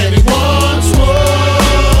 And he wants more.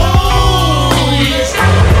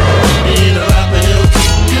 In a rapper, he'll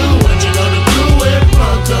you. What you gonna do when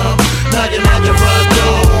one comes knocking at your front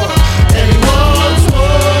door? And he wants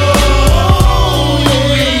more.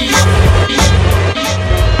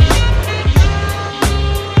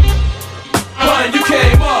 You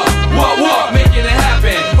came up, what, making it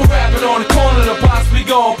happen. We're rapping on the corner to possibly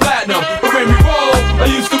go on platinum. But when we roll, I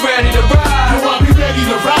used to ready to ride. Yo, I'll be ready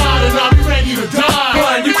to ride and I'll be ready to die.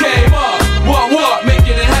 Run, you came up, what,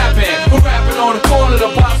 making it happen. We're rapping on the corner to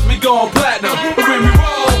possibly go on platinum. But when we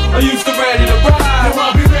roll, I used to ready to ride. Yo,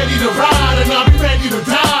 I'll be ready to ride and I'll be ready to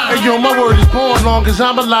die. Hey yo, my word is born. Long as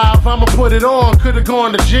I'm alive, I'ma put it on. Could've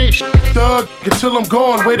gone to J thug until I'm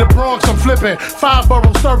gone. Way to Bronx, I'm flipping. 5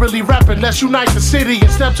 boroughs thoroughly repping. Let's unite the city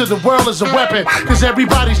and step to the world as a weapon. Cause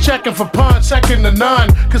everybody's checking for punch, second to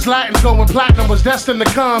none. Cause Latin's going platinum was destined to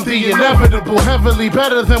come. The inevitable, heavily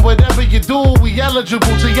better than whatever you do. We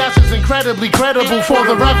eligible to yes is incredibly credible. For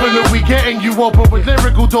the revenue we getting you open with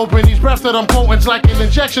lyrical dope. And these breaths that I'm quoting's like an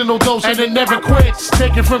injectional dose. And it never quits.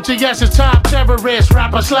 Taken from TS's top terrorist.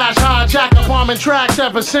 Rapper slash hijacker, bombing tracks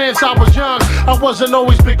ever since I was young. I wasn't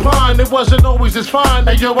always big pun, it wasn't always as fun.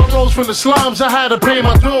 Hey yo, I rose from the slums, I had to pay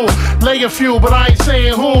my due. Lay a few, but I ain't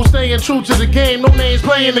saying who. Staying true to the game, no names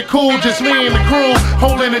playing it cool. Just me and the crew,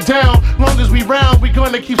 holding it down. Long as we round, we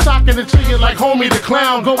gonna keep socking it to you like homie the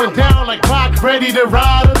clown. Going down like rock, ready to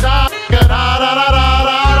ride or die.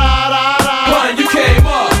 Run, you came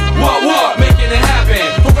up, what, making it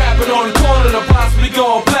happen. We're rapping on the corner to possibly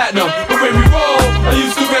go on platinum. But when we roll, I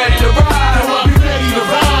used to ready to ride. Yo, I'll be ready to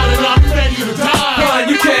ride and I'll be ready to die. Run,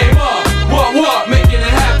 you came up, what, making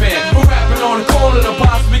it happen. We're rapping on the corner to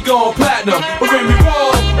possibly go on platinum. But when we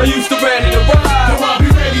roll, I used to ready to ride. Yo, I'll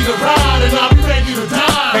be ready to ride and I'll be ready to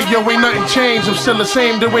die. Hey yo, ain't nothing ain't changed, I'm still the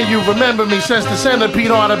same the way you remember me. Since the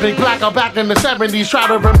centipede or the big black or back in the 70s, try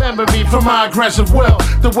to remember me for my aggressive will.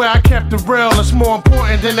 The way I kept it real is more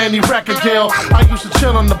important than any record deal. I used to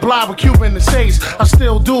chill on the block with Cuban estates. I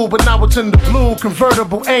still do, but now it's in the blue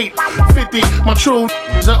convertible 850. My true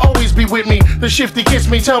will always be with me. The shifty kiss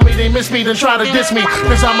me, tell me they miss me, then try to diss me.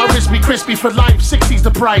 Cause I'm a crispy, crispy for life, 60's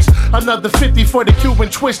the price. Another 50 for the Cuban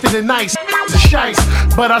twisted and nice. The shice,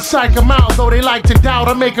 but I psych them out, though they like to doubt.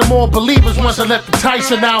 I make them more believers once I let the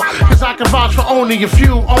Tyson out. Cause I can vouch for only a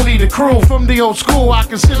few, only the crew. From the old school, I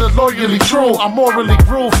consider loyally true. I morally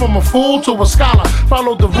grew from a fool to a scholar.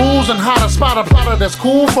 Follow the rules and how to spot a plotter that's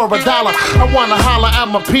cool for $1. I wanna holler at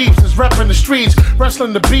my peeps, is reppin' the streets.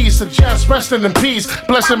 Wrestling the beast, suggest resting in peace.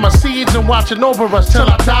 Blessing my seeds and watching over us till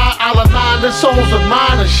I die. I'll align the souls of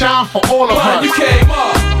mine and shine for all of us. You came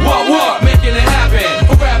up, what, making it happen.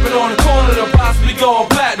 I'm rapping on the corner to possibly go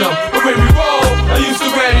platinum. But when we roll, I used to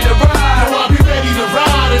ready to ride. Now I'll be ready to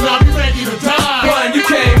ride and I'll be ready to die. When you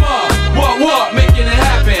came up, what, making it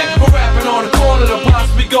happen. I'm rapping on the corner to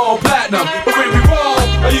possibly go platinum. But when we roll,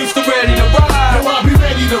 I used to ready to ride. Now I'll be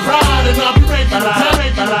ready to ride and I'll be ready to die.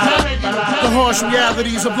 The harsh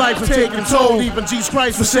realities of life have taken toll. Even Jesus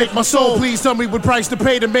Christ forsake my soul. Please tell me what price to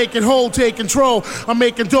pay to make it whole. Take control. I'm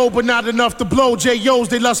making dough, but not enough to blow. J.O.'s,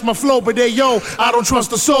 they lust my flow, but I don't trust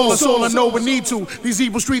the soul. That's all I know we need to. These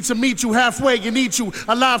evil streets will meet you halfway and eat you.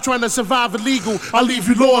 Alive trying to survive illegal. I'll leave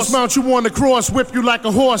you lost. Mount you on the cross. Whip you like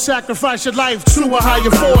a horse. Sacrifice your life to a higher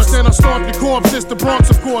force. Then I'll stomp your corpse. It's the Bronx,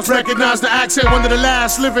 of course. Recognize the accent. One of the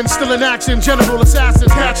last living, still in action. General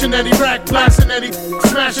assassins. Catching any rack. Blasting any.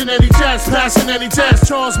 Smashing any chest. Passing any test.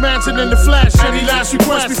 Charles Manson in the flesh. Any last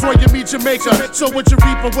request before you meet your maker. So with your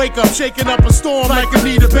reaper, wake up. Shaking up a storm like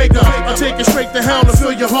Anita Baker. I'll take it straight to hell to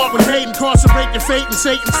fill your heart with hate. Incarcerate your fate in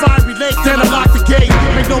Satan's fiery lake. Then I lock the gate.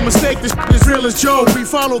 Make no mistake, this is real as Joe. We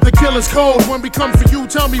follow the killer's code. When we come for you,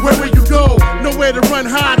 tell me where will you go? Nowhere to run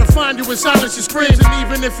hide. To find you in silence your screams. And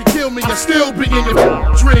even if you kill me, I'll still be in your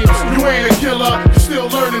dreams. You ain't a killer. You're still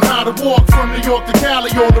learning how to walk. From New York to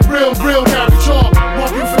Cali, or the real carry chalk.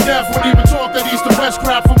 Mark you for death. Won't even talk that east to west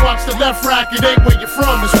crap. For watch the left rack. It ain't where you're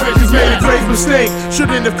from. It's where you made a grave mistake.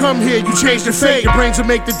 Shouldn't have come here. You changed your fate. Your brains will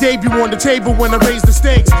make the debut on the table when I raise the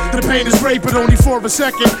stakes. The pain is great, but only for a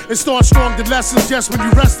second. It starts strong, the lessons just when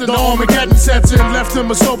you rested. The Armageddon sets in, left him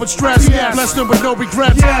a soul with stress. Blessed him with no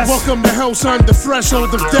regrets. Welcome to hell, son, the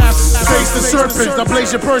threshold of death. Face the serpent, I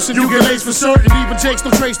blaze your person, you get laced for certain. Even Jake's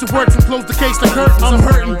no trace to work from close the case to curtains. I'm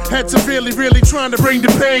hurting, head severely, really trying to bring the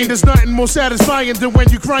pain. There's nothing more satisfying than when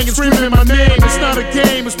you crying and screaming my name. It's not a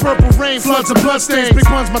game, it's purple rain, floods and bloodstains. Big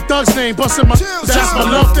Pun's my thug's name, busting my that's my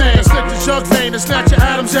love thing. Slip the jug vein and snatch your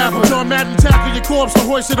Adam's apple. John Madden tackle your corpse to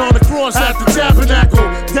hoist it on the cross at the tabernacle.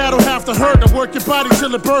 That'll have to hurt to work your body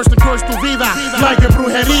till it bursts and curse tu vida. Like a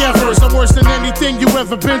brujeria verse, I'm worse than anything you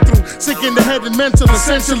ever been through. Sick in the head and mental,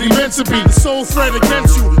 essentially meant to be the sole threat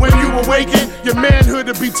against you. When you awaken, your manhood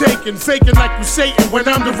to be taken. Faking like you Satan when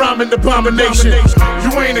I'm the rhyming abomination.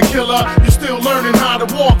 You ain't a killer, you're still learning how to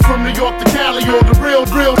walk. From New York to Cali, or the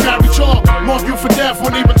real carry chalk. Mark you for death,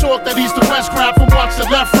 won't even talk that east to west crap. From watch the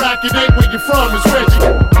left rack, it ain't where you're from, it's Reggie.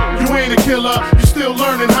 You ain't a killer, you're still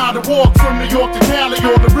learning how to walk. From New York to Cali,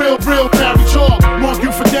 or the real carry chalk. Mark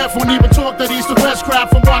you for death, won't even talk that east to west crap.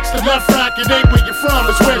 From watch the left rack, it ain't where you're from,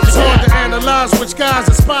 it's Reggie. It's hard to analyze which guys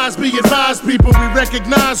are spies. Be advised, people, we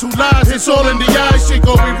recognize who lies. It's all in the eyes,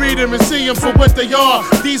 Chico, we read them and see them for what they are.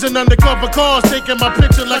 These are undercover cars, taking my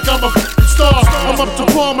picture like I'm a star. I'm up to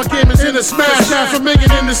par, my game is in a smash. Half a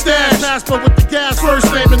million in the stash, but with the gas,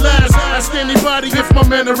 first name and last. Ask anybody if my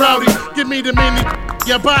men are rowdy. Give me the mini,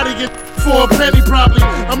 your body get for a penny probably.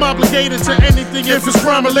 I'm obligated to anything if it's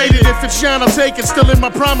crime related. If it's shine, I'll take it. Still in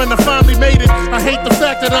my prime and I finally made it. I hate the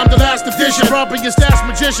fact that I'm the last edition. Robbing your stash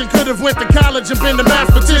magician. Could've went to college and been a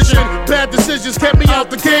mathematician. Bad decisions kept me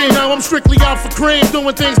out the game. Now I'm strictly out for cream.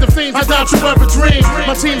 Doing things to fiends I doubt you ever dreamed.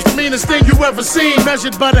 My team's the meanest thing you ever seen.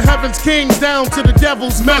 Measured by the heavens kings down to the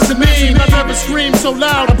devil's mezzanine. I never screamed so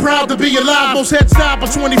loud. I'm proud to be alive. Most heads die by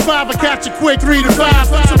 25. I catch you quick 3 to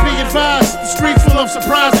 5. So be advised. The streets full of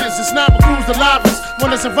surprises. It's not who's the livest.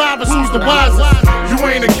 When the survivors, who's the wisest? You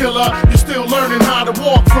ain't a killer. You're still learning how to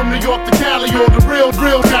walk. From New York to Cali, or the real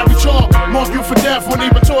carry chalk. Mark you for death. Won't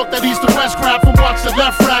even talk that east to west crap. From watch the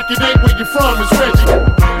left rack. It ain't where you're from, it's Reggie.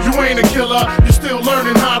 You ain't a killer. You're still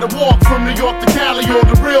learning how to walk. From New York to Cali, or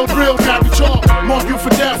the real carry chalk. Mark you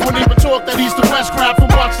for death. Won't even talk that east to west crap.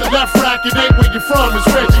 From watch the left rack. It ain't where you're from,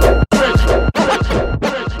 it's Reggie.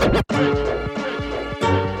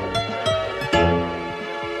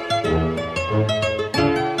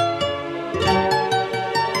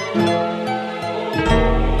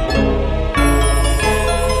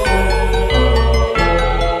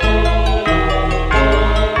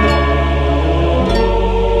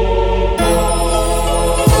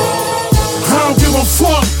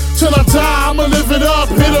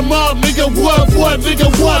 what, nigga,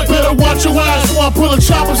 what? Better watch your ass while I pull the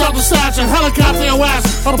choppers out the sides and helicopter your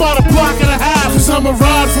ass about a block and a half. Cause I'ma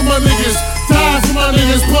ride for my niggas, die for my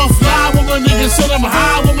niggas, puff fly with my niggas, till I'm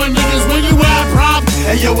high with my niggas. When you at, prop?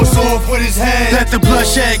 Hey yo, what's off with his head? Let the blood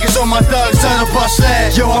shake, it's on my thugs, on the bus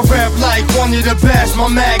slash. Yo, I rap like one of the best. My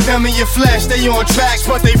magnum in your flesh, they on tracks,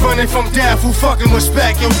 but they running from death. Who fucking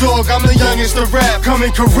respect? Yo, dog, I'm the youngest to rap.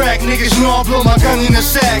 Coming correct, niggas know I blow my gun in the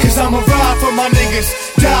sack. Cause I'ma ride for my niggas,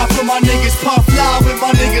 die for my niggas, puff fly with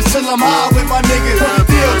my niggas, till I'm high with my niggas. What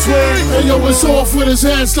the deal, twin? Hey yo, it's off with his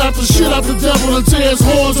head, slap the shit out the devil and tear his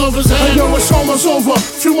horns off his head. Hey yo, it's almost over.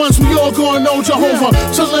 Few months we all gonna know Jehovah.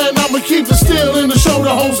 Till then, I'ma keep the steel in the shoulder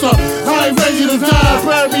holster. I ain't ready to die,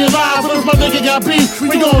 bury me alive. But if my nigga got beef,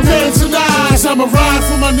 we gon' get it tonight. Cause I'ma ride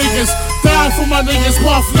for my niggas, die for my niggas,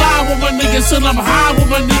 puff fly with my niggas, till I'm high with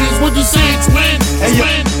my niggas. What you say, twin? Hey yo,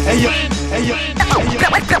 hey yo, hey yo.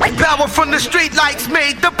 Power from the street lights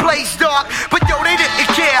made the place dark, but yo, they didn't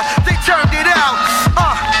care, they turned it out.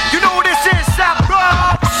 You know what this is, South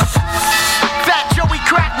Bronx? Fat Joey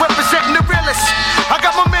Crack representing the realest. I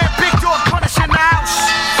got my man Big Dog Punisher in the house.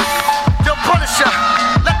 Yo, Punisher,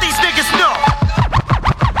 let these niggas know.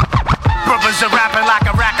 Brothers are rapping like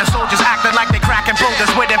a rack of soldiers, acting like they cracking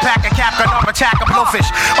boulders with a pack of cap and arm attack of blowfish.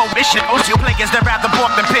 Oh, mission, you players that rather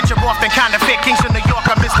walk than picture off than kind of fit. Kings in New York,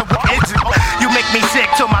 I'm Mr. You make me sick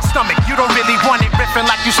to my stomach. You don't really want it, riffing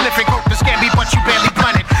like you sniffing coke to scare me, but you barely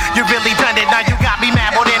done it. You really done it, now you got me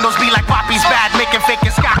mad. More than those be like Poppy's bad, making fake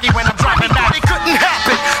and cocky when I'm dropping back. It couldn't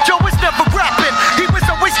happen. Joe was never rapping. He was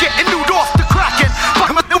always getting nude off the cracking.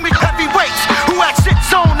 Fuck my heavyweights who had shit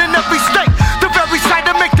zone in every state. The very sight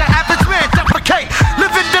to make the average man defecate.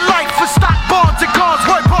 Living the life for stock bonds and cars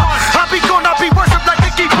worth hard. I be gonna be worshipped like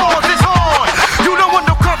Nicky Balls is on. You don't want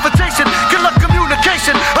no confrontation, killer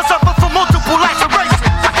communication. I suffer from multiple lacerations.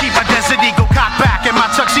 I keep my Desert Eagle cocked back in my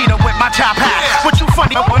tuxedo with my top hat. What you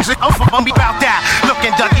funny ones on me about that?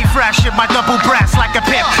 Looking Dougie fresh in my double breast like a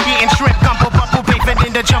pimp. Eating shrimp, gumbo, bubble, bathing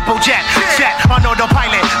in the jumbo jet. Set on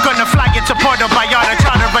autopilot, gonna fly it to Puerto Vallarta,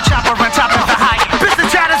 charter a chopper on top of the Hyatt.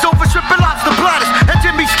 Business chatters over stripping lobster bladders and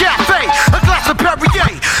Jimmy's Cafe, a glass of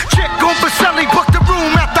Perrier. Chick on Baselli booked a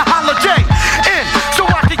room at the Holiday Inn so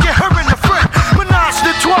I could get her in the front. Menage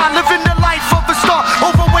a trois, living the life of a star,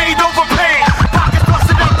 overweight, overpaid, pockets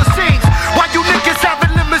busting out the seams. While you niggas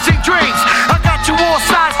having limousine dreams, I got you all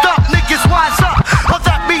sized up, niggas wise up. Or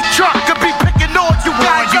that meat truck could be picking on you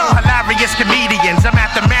guys up. Hilarious comedians, I'm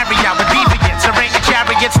at the Marriott with deviants, arranging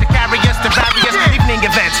chariots to carry us to various evening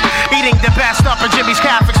events. Eating the best up in Jimmy's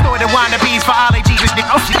Cafe, extorted wannabes for all they Jesus.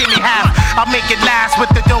 Oh, give me half. I'll make it last with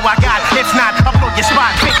the dough I got. If not, I'll blow your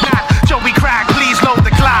spot. Pick not. Joey Crack, please load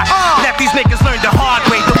the clock. Let these niggas learn the hard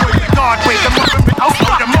way, the word the guard way, the movement. Oh,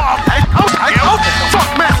 fuck them all. Fuck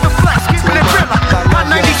Master Flex, keeping it real.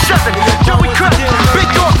 97, Joey Crack, Big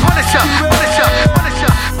Dog Punisher, Punisher,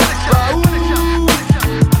 Punisher, Punisher.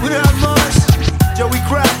 We don't have much. Joey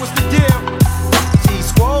Crack, what's the deal?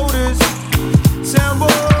 T-Squatters,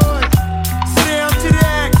 Soundboy, sit down to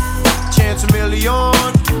that. Chance a million.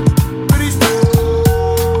 Pretty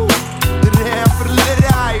smooth. Did it have for the little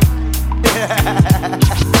life.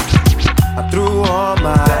 I threw on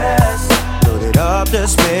my best, loaded up the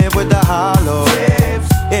spit with the hollow tips.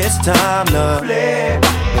 It's time to flip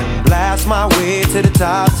and blast my way to the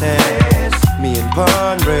top 10. Me and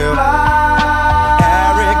Pun real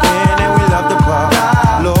arrogant and we love the pop.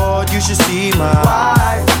 Lord, you should see my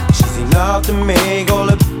wife. She's enough to make all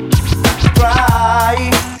the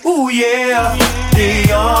cry. Ooh yeah,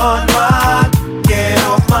 beyond my, get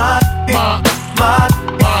off my, get off my,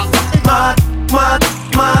 get off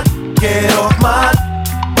my, get off my.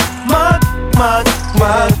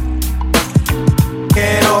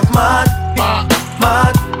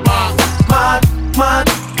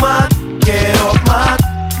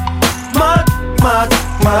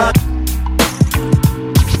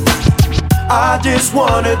 I just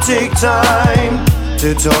wanna take time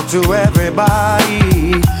to talk to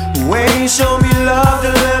everybody who ain't show me love,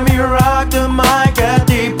 to let me rock the mic at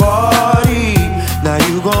the party. Now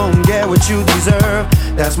you gon' get what you deserve.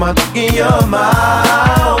 That's my in your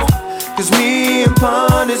mouth. Cause me and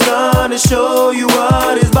Pun is gonna show you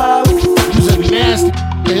what it's about. You's a nasty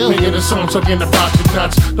making a song talking about your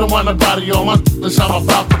nuts. Don't want nobody on my that's how I'm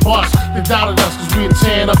about to bust. They doubted us cause we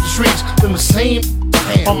tearing up the streets. Then the same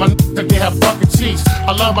on my like they have bucket seats.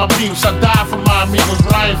 I love my beefs, I die for my amigos.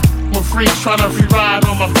 Ryan with freaks trying to free ride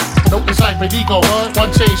on my nope, it's like Medico.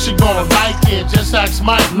 One day she gonna like it, just ask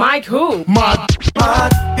Mike. Mike who?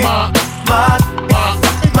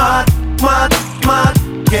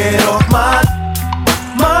 Get off my,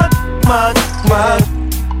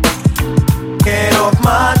 get off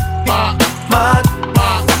my,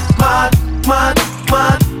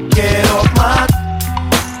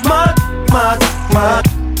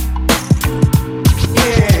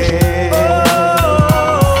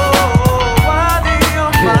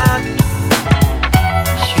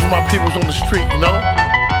 my peoples on the street, you know?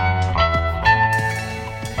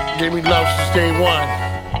 Gave me love since day one.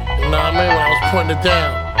 You know what I mean? When I was putting it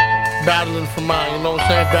down. Battling for mine, you know what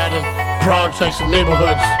I'm saying? Battling projects and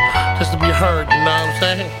neighborhoods just to be heard, you know what I'm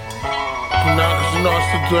saying? You know, cause you know I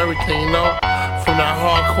still do everything, you know? From that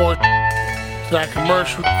hardcore to that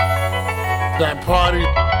commercial, that party,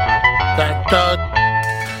 that thug,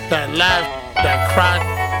 that laugh, that cry,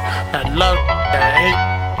 that love, that hate.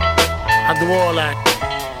 I do all that.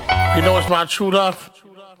 You know what's my true love?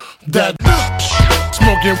 That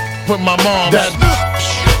smoking with my mom. That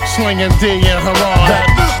slinging D in her arm. That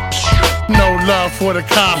no love for the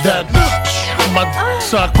cops. That my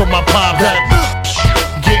suck with my pop. That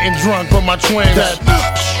getting drunk with my twins. That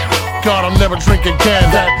God, I'll never drink again.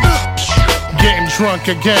 That getting drunk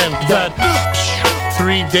again. That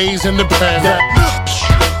 3 days in the pen. That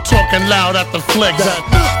talking loud at the flick. That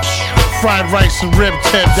fried rice and rib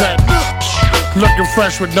tips. That looking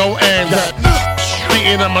fresh with no ends. That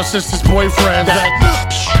beating up my sister's boyfriend. That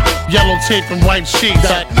yellow tape and white sheets.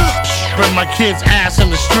 That bring my kid's ass in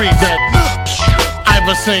the street. That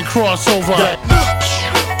Iverson crossover. That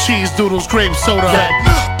cheese doodles, grape soda. That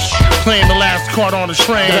playing the last card on the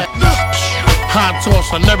train. That hot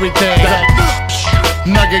toss on everything. That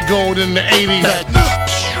nugget gold in the 80s. That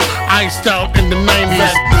iced out in the 90s.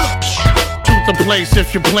 That truth the place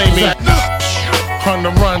if you play me. That on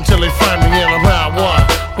the run till they find me and I'm out. What?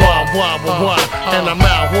 And I'm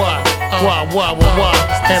out. What?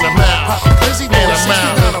 And I'm out. And I'm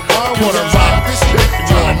out. Put a rock.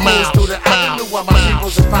 I'm out. Through the avenue while my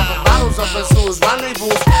peoples are popping bottles up as soon as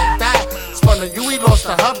rendezvous. That spun the U, we lost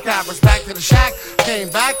the hubcappers back to the shack. Came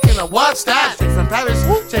back in a what's that? Straight from Paris,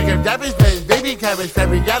 chicken Debbie's baby cabbage,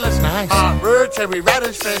 very yellows. Nice. Bird, cherry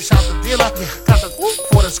radish, fresh out the dealer. Got the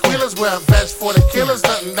for the squealers, wear a vest for the killers.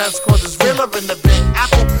 Nothing that's cause it's realer in the Big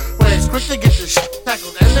Apple. Where it's quick to get the shit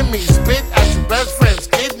tackled. Enemies spit at your best friends,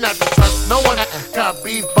 kidnap and trust no one. Got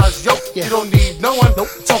beef buzz, yo, you don't need no one.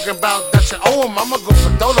 Talking about that you owe him, I'ma go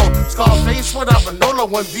for Dolo. Scarface without Manolo,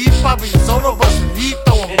 one deep, Bobby solo, but deep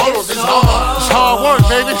throwing bottles. It's hard work,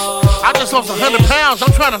 baby. I just lost 100 pounds,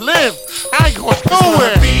 I'm trying to live. I ain't going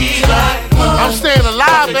nowhere. I'm staying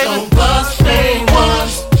alive, baby.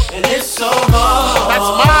 And it's so hard. That's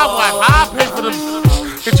my wife, I pay for them.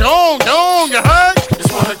 Get your own, you heard?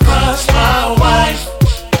 Just wanna crush my wife.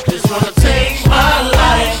 Just wanna take my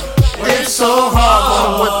life. It's so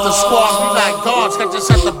hard. With the squad, we like guards. Catch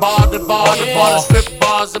us at the bar, the strip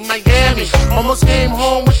bars in Miami. Almost came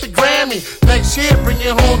home with the Grammy. Next year, bring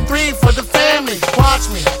it home 3 for the family. Watch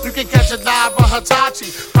me, you can catch it live on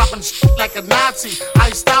Hitachi. Popping shit like a Nazi.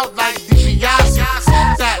 Iced out like DiBiase.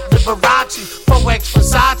 That Liberace, 4X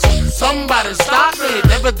Versace. Somebody stop me,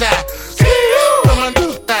 never that. See you, come and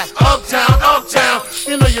do that. Uptown.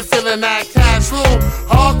 You know you're feeling that cash rule.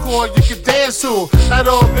 Hardcore, you can dance to. That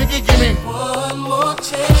old Biggie, give me one more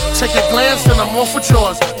chance. Take a glance and I'm off with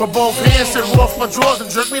yours. With both hands and off my drawers and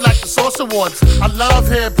jerk me like the Source Awards. I love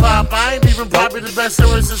hip hop. I ain't even probably the best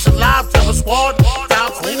lyricist alive. Tell squad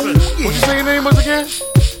without sleeping. What'd you say your name was again?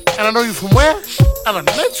 And I know you from where?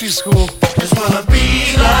 Elementary school. Just wanna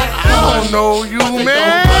be like I don't know you,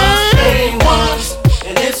 man.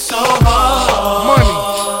 And it's so hard.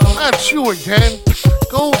 Money, not you again.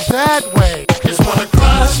 Go that way. Just wanna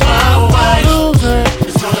crush my wife. Loser.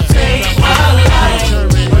 Just wanna take my life.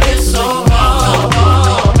 But it's so hard.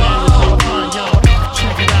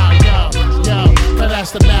 Check it out, yo. But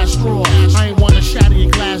that's the last straw. I ain't wanna shatter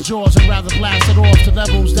your glass jaws. I'd rather blast it off to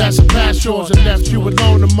levels that's past yours and left you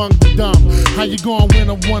alone among the dumb. How you gonna win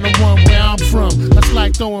a one-on-one where I'm from? That's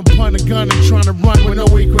like throwing a gun and trying to run with no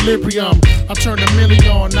equilibrium. I turned a million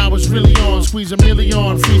on, now it's really on. Squeeze a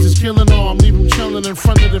million, freezes killing on. Leave him chilling in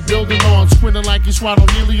front of the building on. Sprinting like he swallowed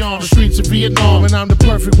helium. The streets of Vietnam, and I'm the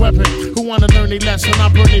perfect weapon. Who wanna learn their lesson? I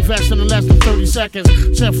burn their vest in less than 30 seconds.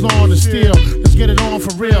 Teflon and steel, let's get it on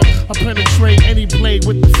for real. I penetrate any blade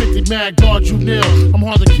with the 50 mag, guard you nil. I'm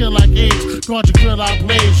hard to kill like AIDS, guard your grill, I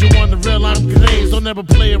blaze. You want the real, I'm glazed, don't ever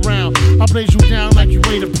play around. I blaze you down like you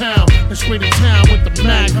weigh a pound. And straight to town with the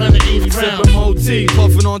mag, 180 rounds. Sippin' OT,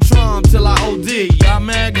 puffin' on Tron till I OD. Y'all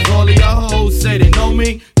mad cause all of y'all hoes say they know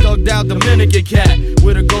me. Thugged out Dominican cat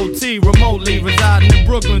with a goatee, remotely residing in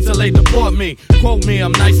Brooklyn till they deport me. Quote me,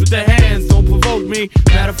 I'm nice with the hands, don't provoke me.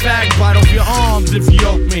 Matter of fact, bite off your arms if you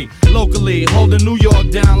yoke me. Locally, holding New York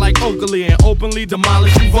down like Oakley and openly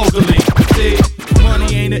demolish you vocally. See,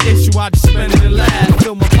 money ain't an issue, I just spend it and laugh.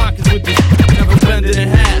 Fill my pockets with this, never bend it in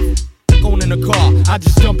half. On in the car, I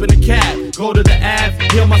just jump in the cab. Go to the Ave,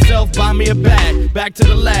 heal myself, buy me a bag. Back to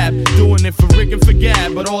the lab, doing it for Rick and for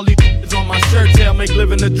Gab. But all these is on my shirt tail make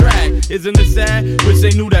living a drag. Isn't it sad? Wish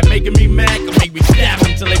they knew that making me mad could make me stab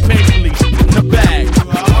them till they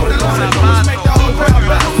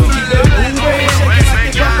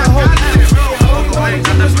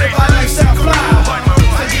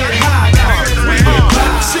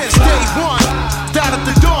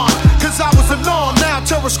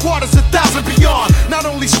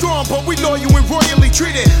but we loyal and royally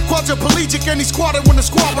treated. Quadriplegic and he squatted when the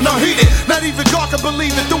squad was unheated. Not even God can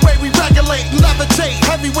believe it, the way we regulate and levitate.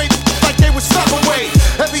 Heavyweight like they was featherweight.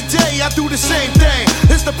 Every day I do the same thing.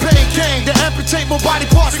 It's the pain gang, to amputate my body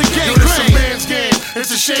parts to gain It's a man's game,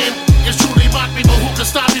 it's a shame. It's truly mock me, but who can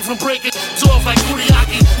stop me from breaking off like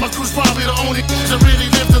Kuriaki? My crew's probably the only that really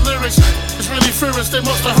live the lyrics. It's really fearless, they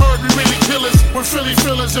must have heard we really killers. We're Philly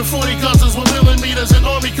fillers and 40 guzzlers with millimeters and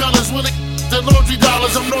army colors. Willing the laundry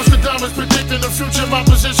dollars, I'm Nostradamus predicting the future. My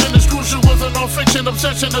position is crucial with a non-fiction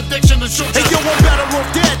obsession, addiction to shooting. Hey yo, I'm better off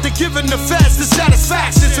dead than giving the feds the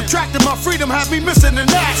satisfaction. Subtracting my freedom, have me missing in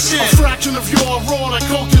action. A fraction of your raw, like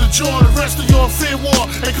coke to the jaw. The rest of your fear war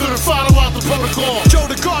and couldn't follow out the protocol. Joe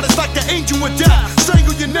the God is like the angel with death.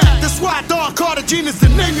 Strangle your neck, that's why Don Cartagena is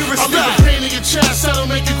the name you respect. I'll leave a pain in your chest, that'll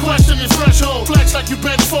make you question your threshold. Flex like you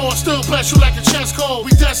bent forward, still bless you like a chest cold.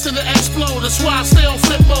 We destined to explode, that's why I stay on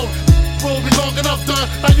flip mode. Roll me long enough, done,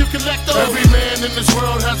 how you collect those. Every man in this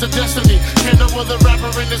world has a destiny. Can't no other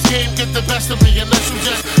rapper in this game get the best of me. Unless you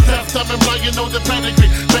just deaf, dumb, and blind, you know the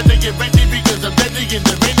pedigree. Better get ready because I'm deadly in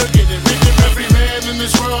the rain, get it written. Every man in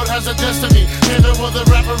this world has a destiny. Can't no other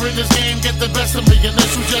rapper in this game get the best of me.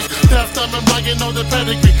 Unless you just deaf, dumb, and blind, you know the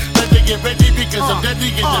pedigree. Better get ready because I'm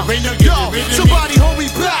deadly in the rain, get it written. Somebody hold me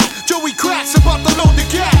back. Joey Cracks about to load the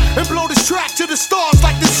gap and blow this track to the stars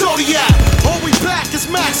like the Zodiac. Hold me back, it's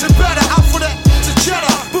Max and better. Out for that to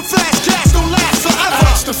cheddar, but fast cash don't last forever.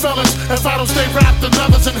 I ask the fellas if I don't stay wrapped in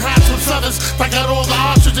leathers and hats with feathers. I got all the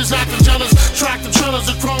ostriches acting jealous. Track the trailers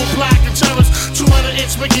of chrome, black, and terrors.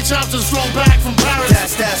 200-inch Mickey Thompsons flown back from Paris.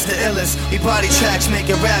 That's the illest. We body tracks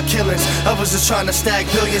making rap killings. Others is trying to stack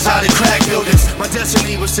billions out of crack buildings. My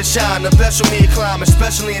destiny was to shine, the best for me to climb,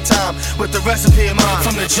 especially in time with the recipe of mine.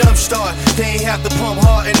 From the jump start, they ain't have to pump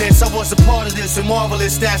hard in this. I was a part of this and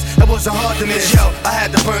marvelous stats. That wasn't hard to miss. Yo, I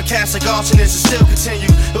had to burn cash like arsonists and still continue.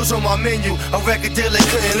 It was on my menu, a record deal they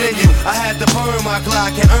couldn't lend you. I had to burn my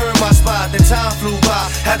Glock and earn my spot. Then time flew by,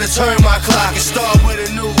 had to turn my clock and start with a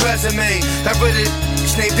new resume. Got rid of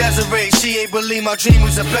this named Desiree. She ain't believe my dream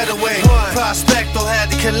was a better way. Prospecto had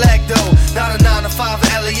to collect though. Not a 9 to 5 or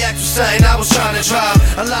LAX was something I was trying to drive.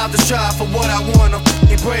 Alive to strive for what I want, I'm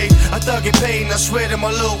f***ing brave. I thug in pain, I swear to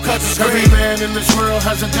my little cousin's grave. Every man in this world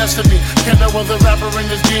has a destiny. Can no other rapper in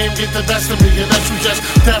this game get the best of me? Unless you just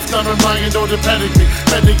deaf, dumb, and blind, you know the pedigree.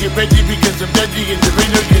 Better get ready because I'm deadly in the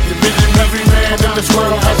rain, get the vision. Every man in this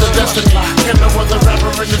world has a destiny. Can no other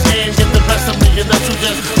rapper in this game get the best of me? Unless you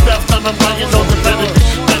just deaf, dumb, and blind, you know the pedigree.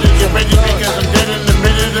 Better get ready because I'm dead in the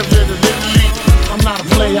minute of the literally. I'm not a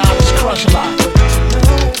player, I just crush a lot.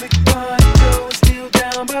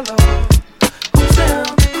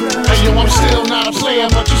 Hey yo, I'm still not a player,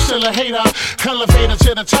 but you still a hater. Elevator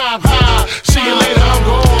to the top high. See you later, I'm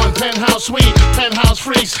gone. Penthouse suite, penthouse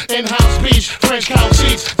freaks, in-house beach, French couch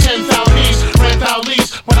seats, 10,000 east, rent out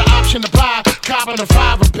lease with an option to buy. Copping a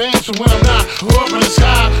 5 of Benz for when I'm not. Up in the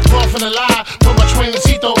sky, off in the lie with my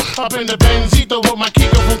twincito. Up in the Benzito with my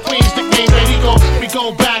Kiko from Queens, the game Benito. We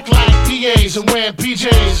go back like PAs and wearing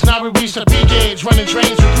PJs. Now we reach the P gauge, running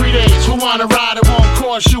trains for 3 days. Who wanna ride? It won't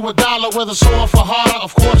cost you $1 with a sore for harder.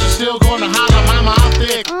 Of course, you're still gonna holler, mama, I'm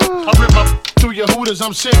thick. I rip my through your hooters,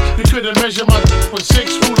 I'm sick. You couldn't measure my with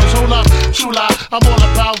 6 rulers. Hold up, true lie, I'm all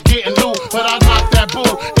about getting loot, but I knock that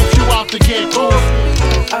bull if you out to get cool.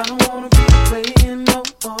 I don't wanna be playing no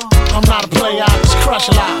more. I'm not a player, I just crush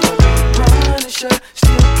a lot. Punisher,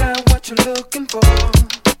 still got what you're looking for.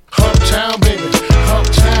 Uptown, baby,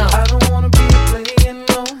 uptown. I don't wanna be playing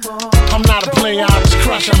no more. I'm not a player, I just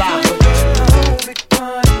crush a lot. Big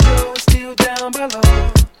party, Joe is still down below.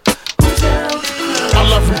 I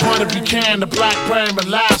love from point of view can, the black brand, but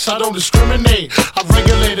last I don't discriminate. I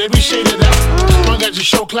regulate every shade of that. Long as you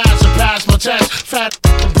show class and pass my test. Fat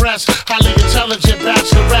and breasts, highly intelligent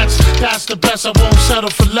bachelorettes. That's the best, I won't settle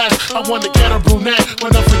for less. I want to get a brunette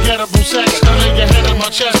with unforgettable sex. I lay your head on my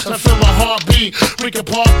chest, I feel my heartbeat. We can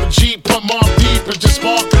park the Jeep, put more deep, and just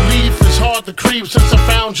spark the leaf. It's hard to creep since I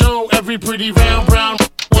found Joe. Every pretty round brown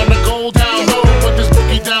wanna go down low, put this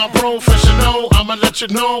boogie down professional. I'ma let you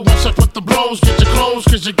know once I put the blows. Get your clothes,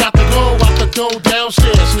 cause you got to go out the door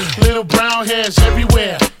downstairs. Little brown hairs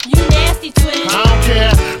everywhere. You nasty twin. I don't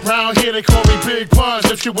care. Round here they call me Big Puns.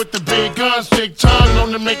 If you with the big guns, big tongue,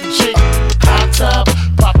 known to make the chick hot tub,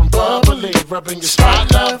 poppin' bubbly, rubbing your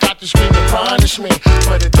spot, love. Got to scream and punish me,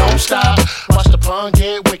 but it don't stop. Watch the pun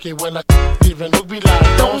get wicked when I even look be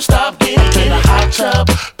like, don't stop, get a hot tub,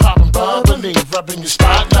 poppin' bubbly, rubbing your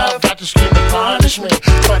spot, love. Got to scream and punish me,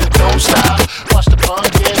 but it don't stop. Watch the pun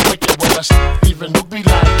get wicked when I even look be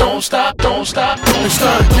like, don't stop, don't stop. It's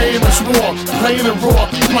third game, it's war, playing it raw.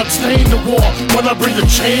 My Stain the war when I bring the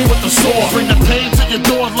chain with the sword. Bring the pain to your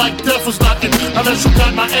door like death was knocking. Unless you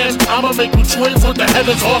got my ass, I'ma make you twins with the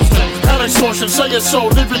heaven's offspring. Hell extortion, say it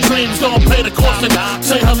so, live your dreams, don't pay the cost.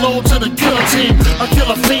 Say hello to the killer team. I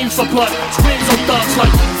kill a fiend for blood, screams on thugs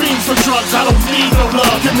like fiends for drugs. I don't need no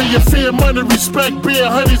love. Give me your fear, money, respect, beer,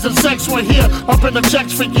 honeys, and sex. We're here, up in the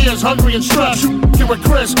checks for years, hungry and stressed. You with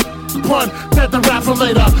Chris. Pun, get the rap for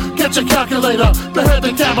later. Get your calculator. The head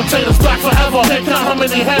decapitators back forever. Can't count how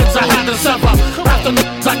many heads I had to sever. After the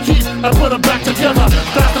I keep and put them back together.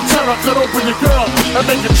 That's the terror could open your girl and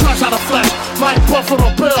make you trust out of flesh. Like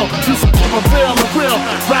Buffalo Bill, you f***ing a real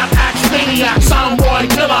rap axe maniacs. I'm Roy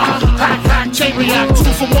Killer, hack, chain react, 2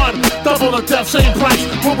 for 1, double the death, same price.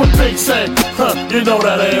 What would Big say? Huh, you know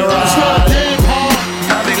that ain't right. It's not a game hard.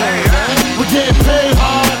 We getting paid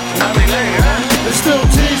hard. It's still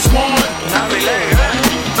T-Squad.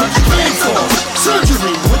 What you paying for?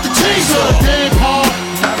 Surgery with the chainsaw. Game hard.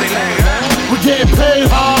 We getting paid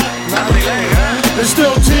hard. It's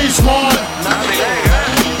still T-Squad.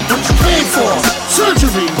 What you paying for?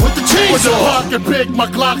 Surgery with the chainsaw. With the pocket big, my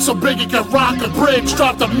Glock so big it can rock a bridge.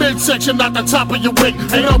 Drop the midsection, not the top of your wig.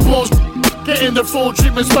 Ain't no bullshit. Getting the full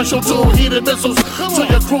treatment, special tool, heated missiles. So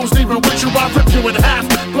your crew's leaving with you, I rip you in half.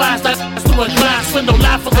 Blast that ass through a glass window,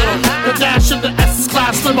 laugh a little. The dash in the S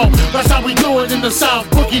class limo. That's how we do it in the South.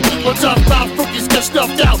 Boogie, but tough mouth rookies get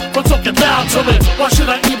stuffed out. But talking loud to me. Why should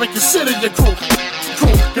I even consider your crew?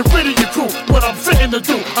 Get rid of your crew, what I'm fitting to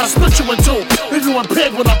do. I split you in two, leave you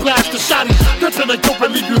impaired when I blast the shotty. Gripping the dope and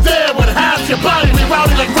leave you there with half your body. We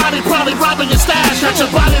rowdy like Roddy, probably robbing your stash. Got your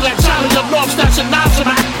body like Charlie up north, stashing knives in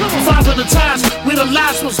my 5 of the times. We the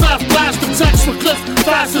last ones left, blast the text with clips.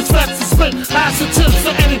 Fast as vets to spit, acid tips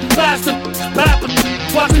for any bastard.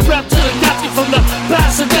 Watch me rap to the Yaki from the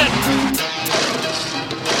Bassinet.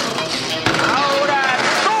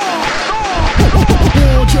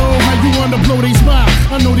 Joe, how you wanna blow these spots?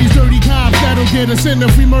 I know these dirty cops that'll get us in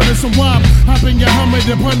if we murder some wop. Hop in your Hummer,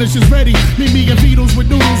 the punish is ready. Meet me and Beatles with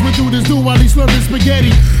noodles, we do this do while he's slurping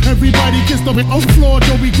spaghetti. Everybody kissed up on the floor,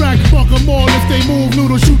 Joe we crack. Fuck them all if they move,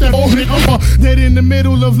 noodles shoot that over. Dead in the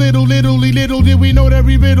middle of little did we know that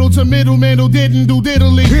we riddle to middleman who didn't do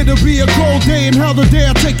diddly. Here to be a cold day and how the day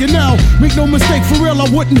I take it now. Make no mistake, for real, I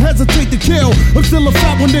wouldn't hesitate to kill. I'm still a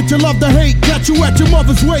fat one that you love to hate. Got you at your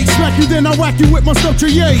mother's waist, smack you then I whack you with my structure,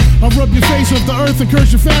 yay. I rub your face off the earth and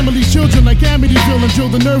curse your family's children like Amityville and drill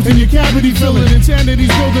the nerve in your cavity filling.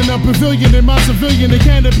 Insanity's building a pavilion in my civilian. It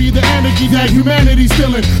can't be the anarchy that humanity's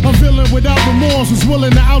stealing. I'm villain without remorse, was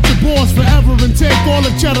willing to out your boss forever and take all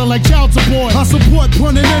the cheddar like child support. I support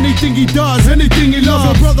punning anything he does, anything he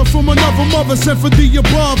loves. A brother from another mother sent for the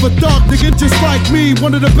above. A dog nigga just like me,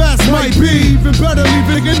 one of the best might be. Even better, leave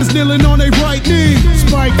niggas kneeling on their right knee.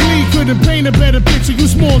 Spike Lee couldn't paint a better picture. You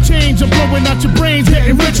small change, I'm blowing out your brains,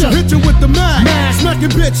 getting richer. Hit you with the mag, smacking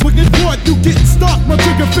bitch, looking what you getting stuck. My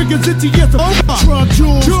trigger fingers itchy as a truck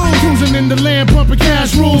jewels, cruising in the land, pumping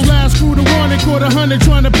cash rules. Last crew to one, and caught 100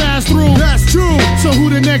 trying to pass through. That's true. So who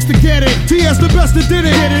the next to get it? TS the best that did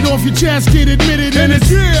it. Get it off your chest, kid, admit it, and it's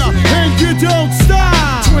yeah, and you don't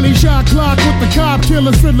stop. 20 shot clock with the cop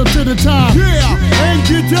killers, fiddler to the top. Yeah, and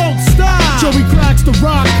you don't stop. Joey cracks the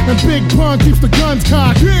rock, and Big Pun keeps the guns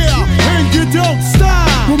cocked. Yeah, and you don't stop.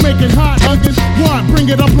 We'll make it hot, again. What? Bring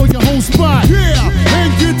it up on your whole spot. Yeah,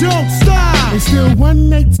 and you don't stop. It's still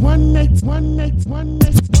 1-8.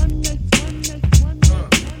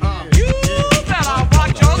 You better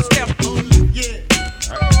watch your step.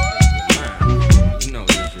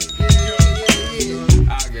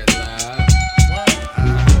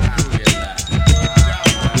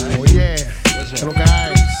 Hello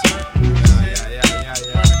guys.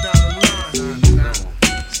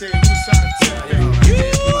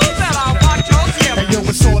 Hey yo,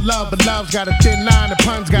 it's all love, but love's got a thin line, and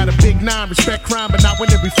pun's got a big 9. Respect crime, but not when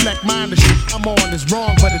it reflect mine. The shit I'm on is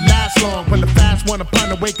wrong, but it lasts long. When the fast one, a pun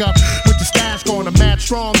to wake up with the stash going, I'm mad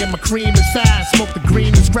strong, and my cream is fast. Smoke the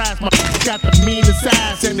green is grass, my got the meanest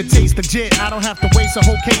ass, and it tastes legit. I don't have to waste a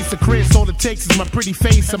whole case of Chris. All it takes is my pretty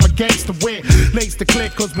face, I'm a gangster wit. Lace the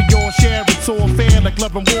click, cause we all share, it's all fair. Like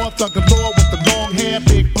love and war, thug galore with the long hair.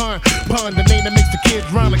 Big pun, the name that makes the kids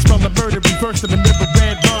run. Like spell the murder, reverse to the river,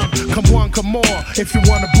 red rum. Come on, come more, if you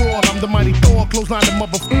wanna brawl, I'm the mighty Thor. Clothesline the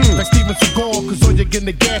motherfucker, like Steven Seagal. Cause all you're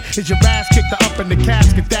gonna get is your ass kicked up in the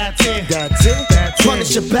casket, that's it. That's it? That's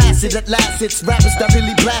Punish a bastard at last, it's rappers that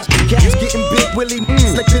really blast. Gas getting big, Willie,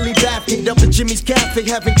 like Billy Baffin. Up at Jimmy's Cafe,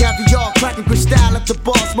 having caviar, cracking crystal at the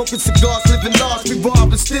bar, smoking cigars, living large. We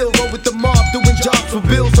rob and still roll with the mob, doing jobs for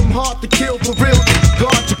bills. I'm hard to kill, for real,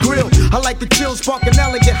 guard your grill. I like the chill, spark an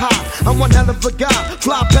elegant high. I'm one hell of a guy,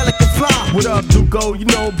 fly pelican fly. What up, Duco? You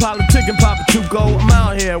know, politicking, Papa Tuco. I'm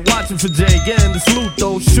out here watching for Jay, getting the salute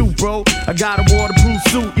though. Shoot, bro. I got a waterproof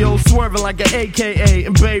suit, yo, swerving like an AKA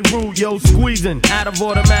in Beirut, yo, squeezing out of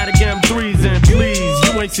automatic M3s. And please,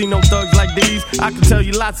 you ain't seen no thugs like these. I can tell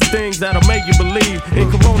you lots of things that'll make you believe.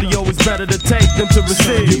 In Corona, yo, it's better to take than to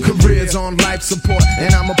receive. Your career's on life support,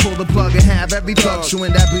 and I'ma pull the plug and have every thug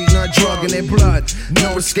chewing that beat nut drug in their blood.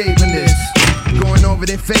 No escaping this. Going over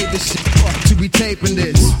their favorite shit to be taping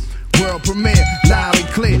this. World premiere, loud and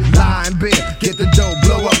clear, lie and beer. Get the dough,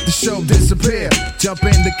 blow up the show, disappear. Jump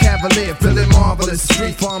in the Cavalier, feeling marvelous.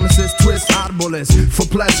 Street pharmacist, twist audiblest. For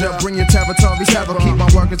pleasure, bring your territory terror. Keep my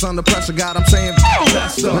workers under pressure, God, I'm saying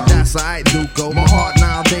blessed up. But that's alright, Duco. My heart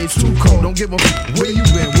nowadays too cold. Don't give a where you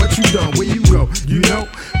been, what you done, where you go. You know,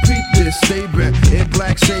 peep this, stay back. In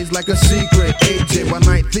black shades like a secret agent. One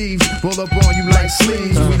night thieves roll up on you like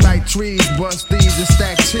sleeves. We like trees, bust thieves and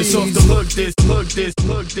stack cheese. It's off the hook this, hook this,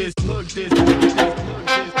 hook this. Look this.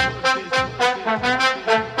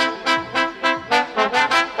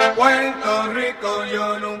 Puerto Rico,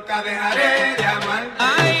 yo nunca dejaré de amar.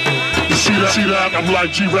 You see that? I'm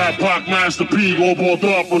like G-Rap, Pac, Master P, all balled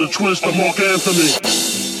up with a twist of Mark Anthony.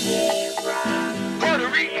 Puerto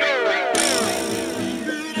Rico.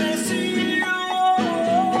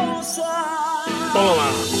 Hold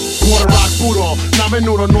on. Water rock boot off. Now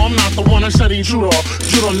menudo, no, I'm not the one I said intruder.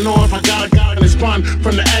 You don't know if I got a guy in his pun.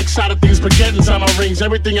 From the X side of things, but getting inside my rings.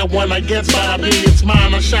 Everything I want, I get by me. It's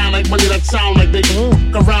mine. I shine like money that sound like they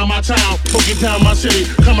can around my town. Book it down my city.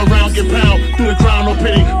 Come around, get pound. Through the ground, no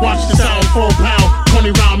pity. Watch the sound, 4 pound.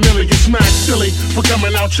 20 round milli, get smacked silly for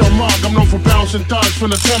coming out your mug. I'm known for bouncing thugs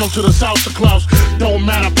from the tunnel to the south of Klaus. Don't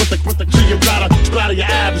matter, put the to your bladder, splatter your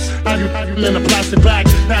abs. Now you in a plastic bag.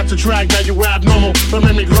 Have to drag, now you abnormal. But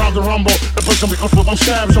make me grab the rumble and put some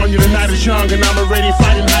stabs on you. The night is young and I'm already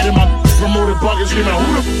fighting, hiding my promoted buggers, screaming,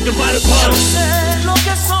 who the f*** invited bugs? Sé lo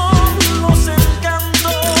que son los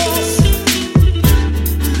encantos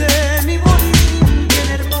de mi Bolívar bien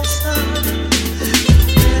hermosa.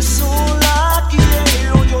 Eso la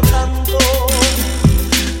quiero yo tanto,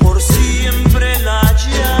 por siempre la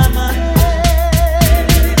llamaré.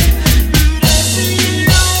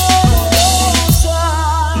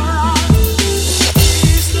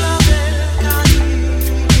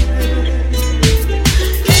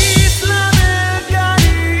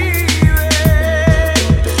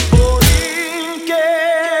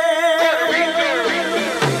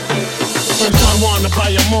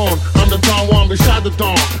 Beside the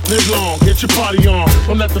dawn, live long, get your party on.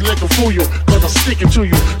 Don't let the liquor fool you, cause I'm sticking to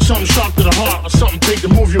you. Something sharp to the heart, or something big to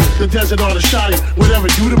move you. The desert or the shoddy, whatever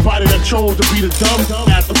you the body that chose to be the dumb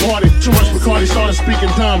at the party. Too much Bacardi started speaking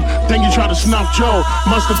dumb. Then you tried to snuff Joe,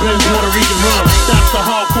 must have been Puerto Rican rum. That's the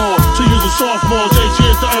hardcore, to use a sophomore. 8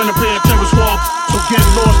 years to earn a pair of terrorist walk. So get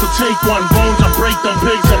lost to take one, bones I break them,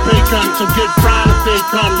 pigs I bacon. So get fried if they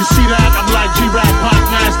come. You see that? I'm like G-Rap, Pac,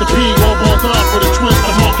 Master P, all balled up with a twist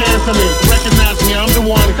of Mark Anthony. Recognize me, I'm the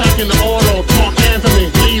one cocking the oil.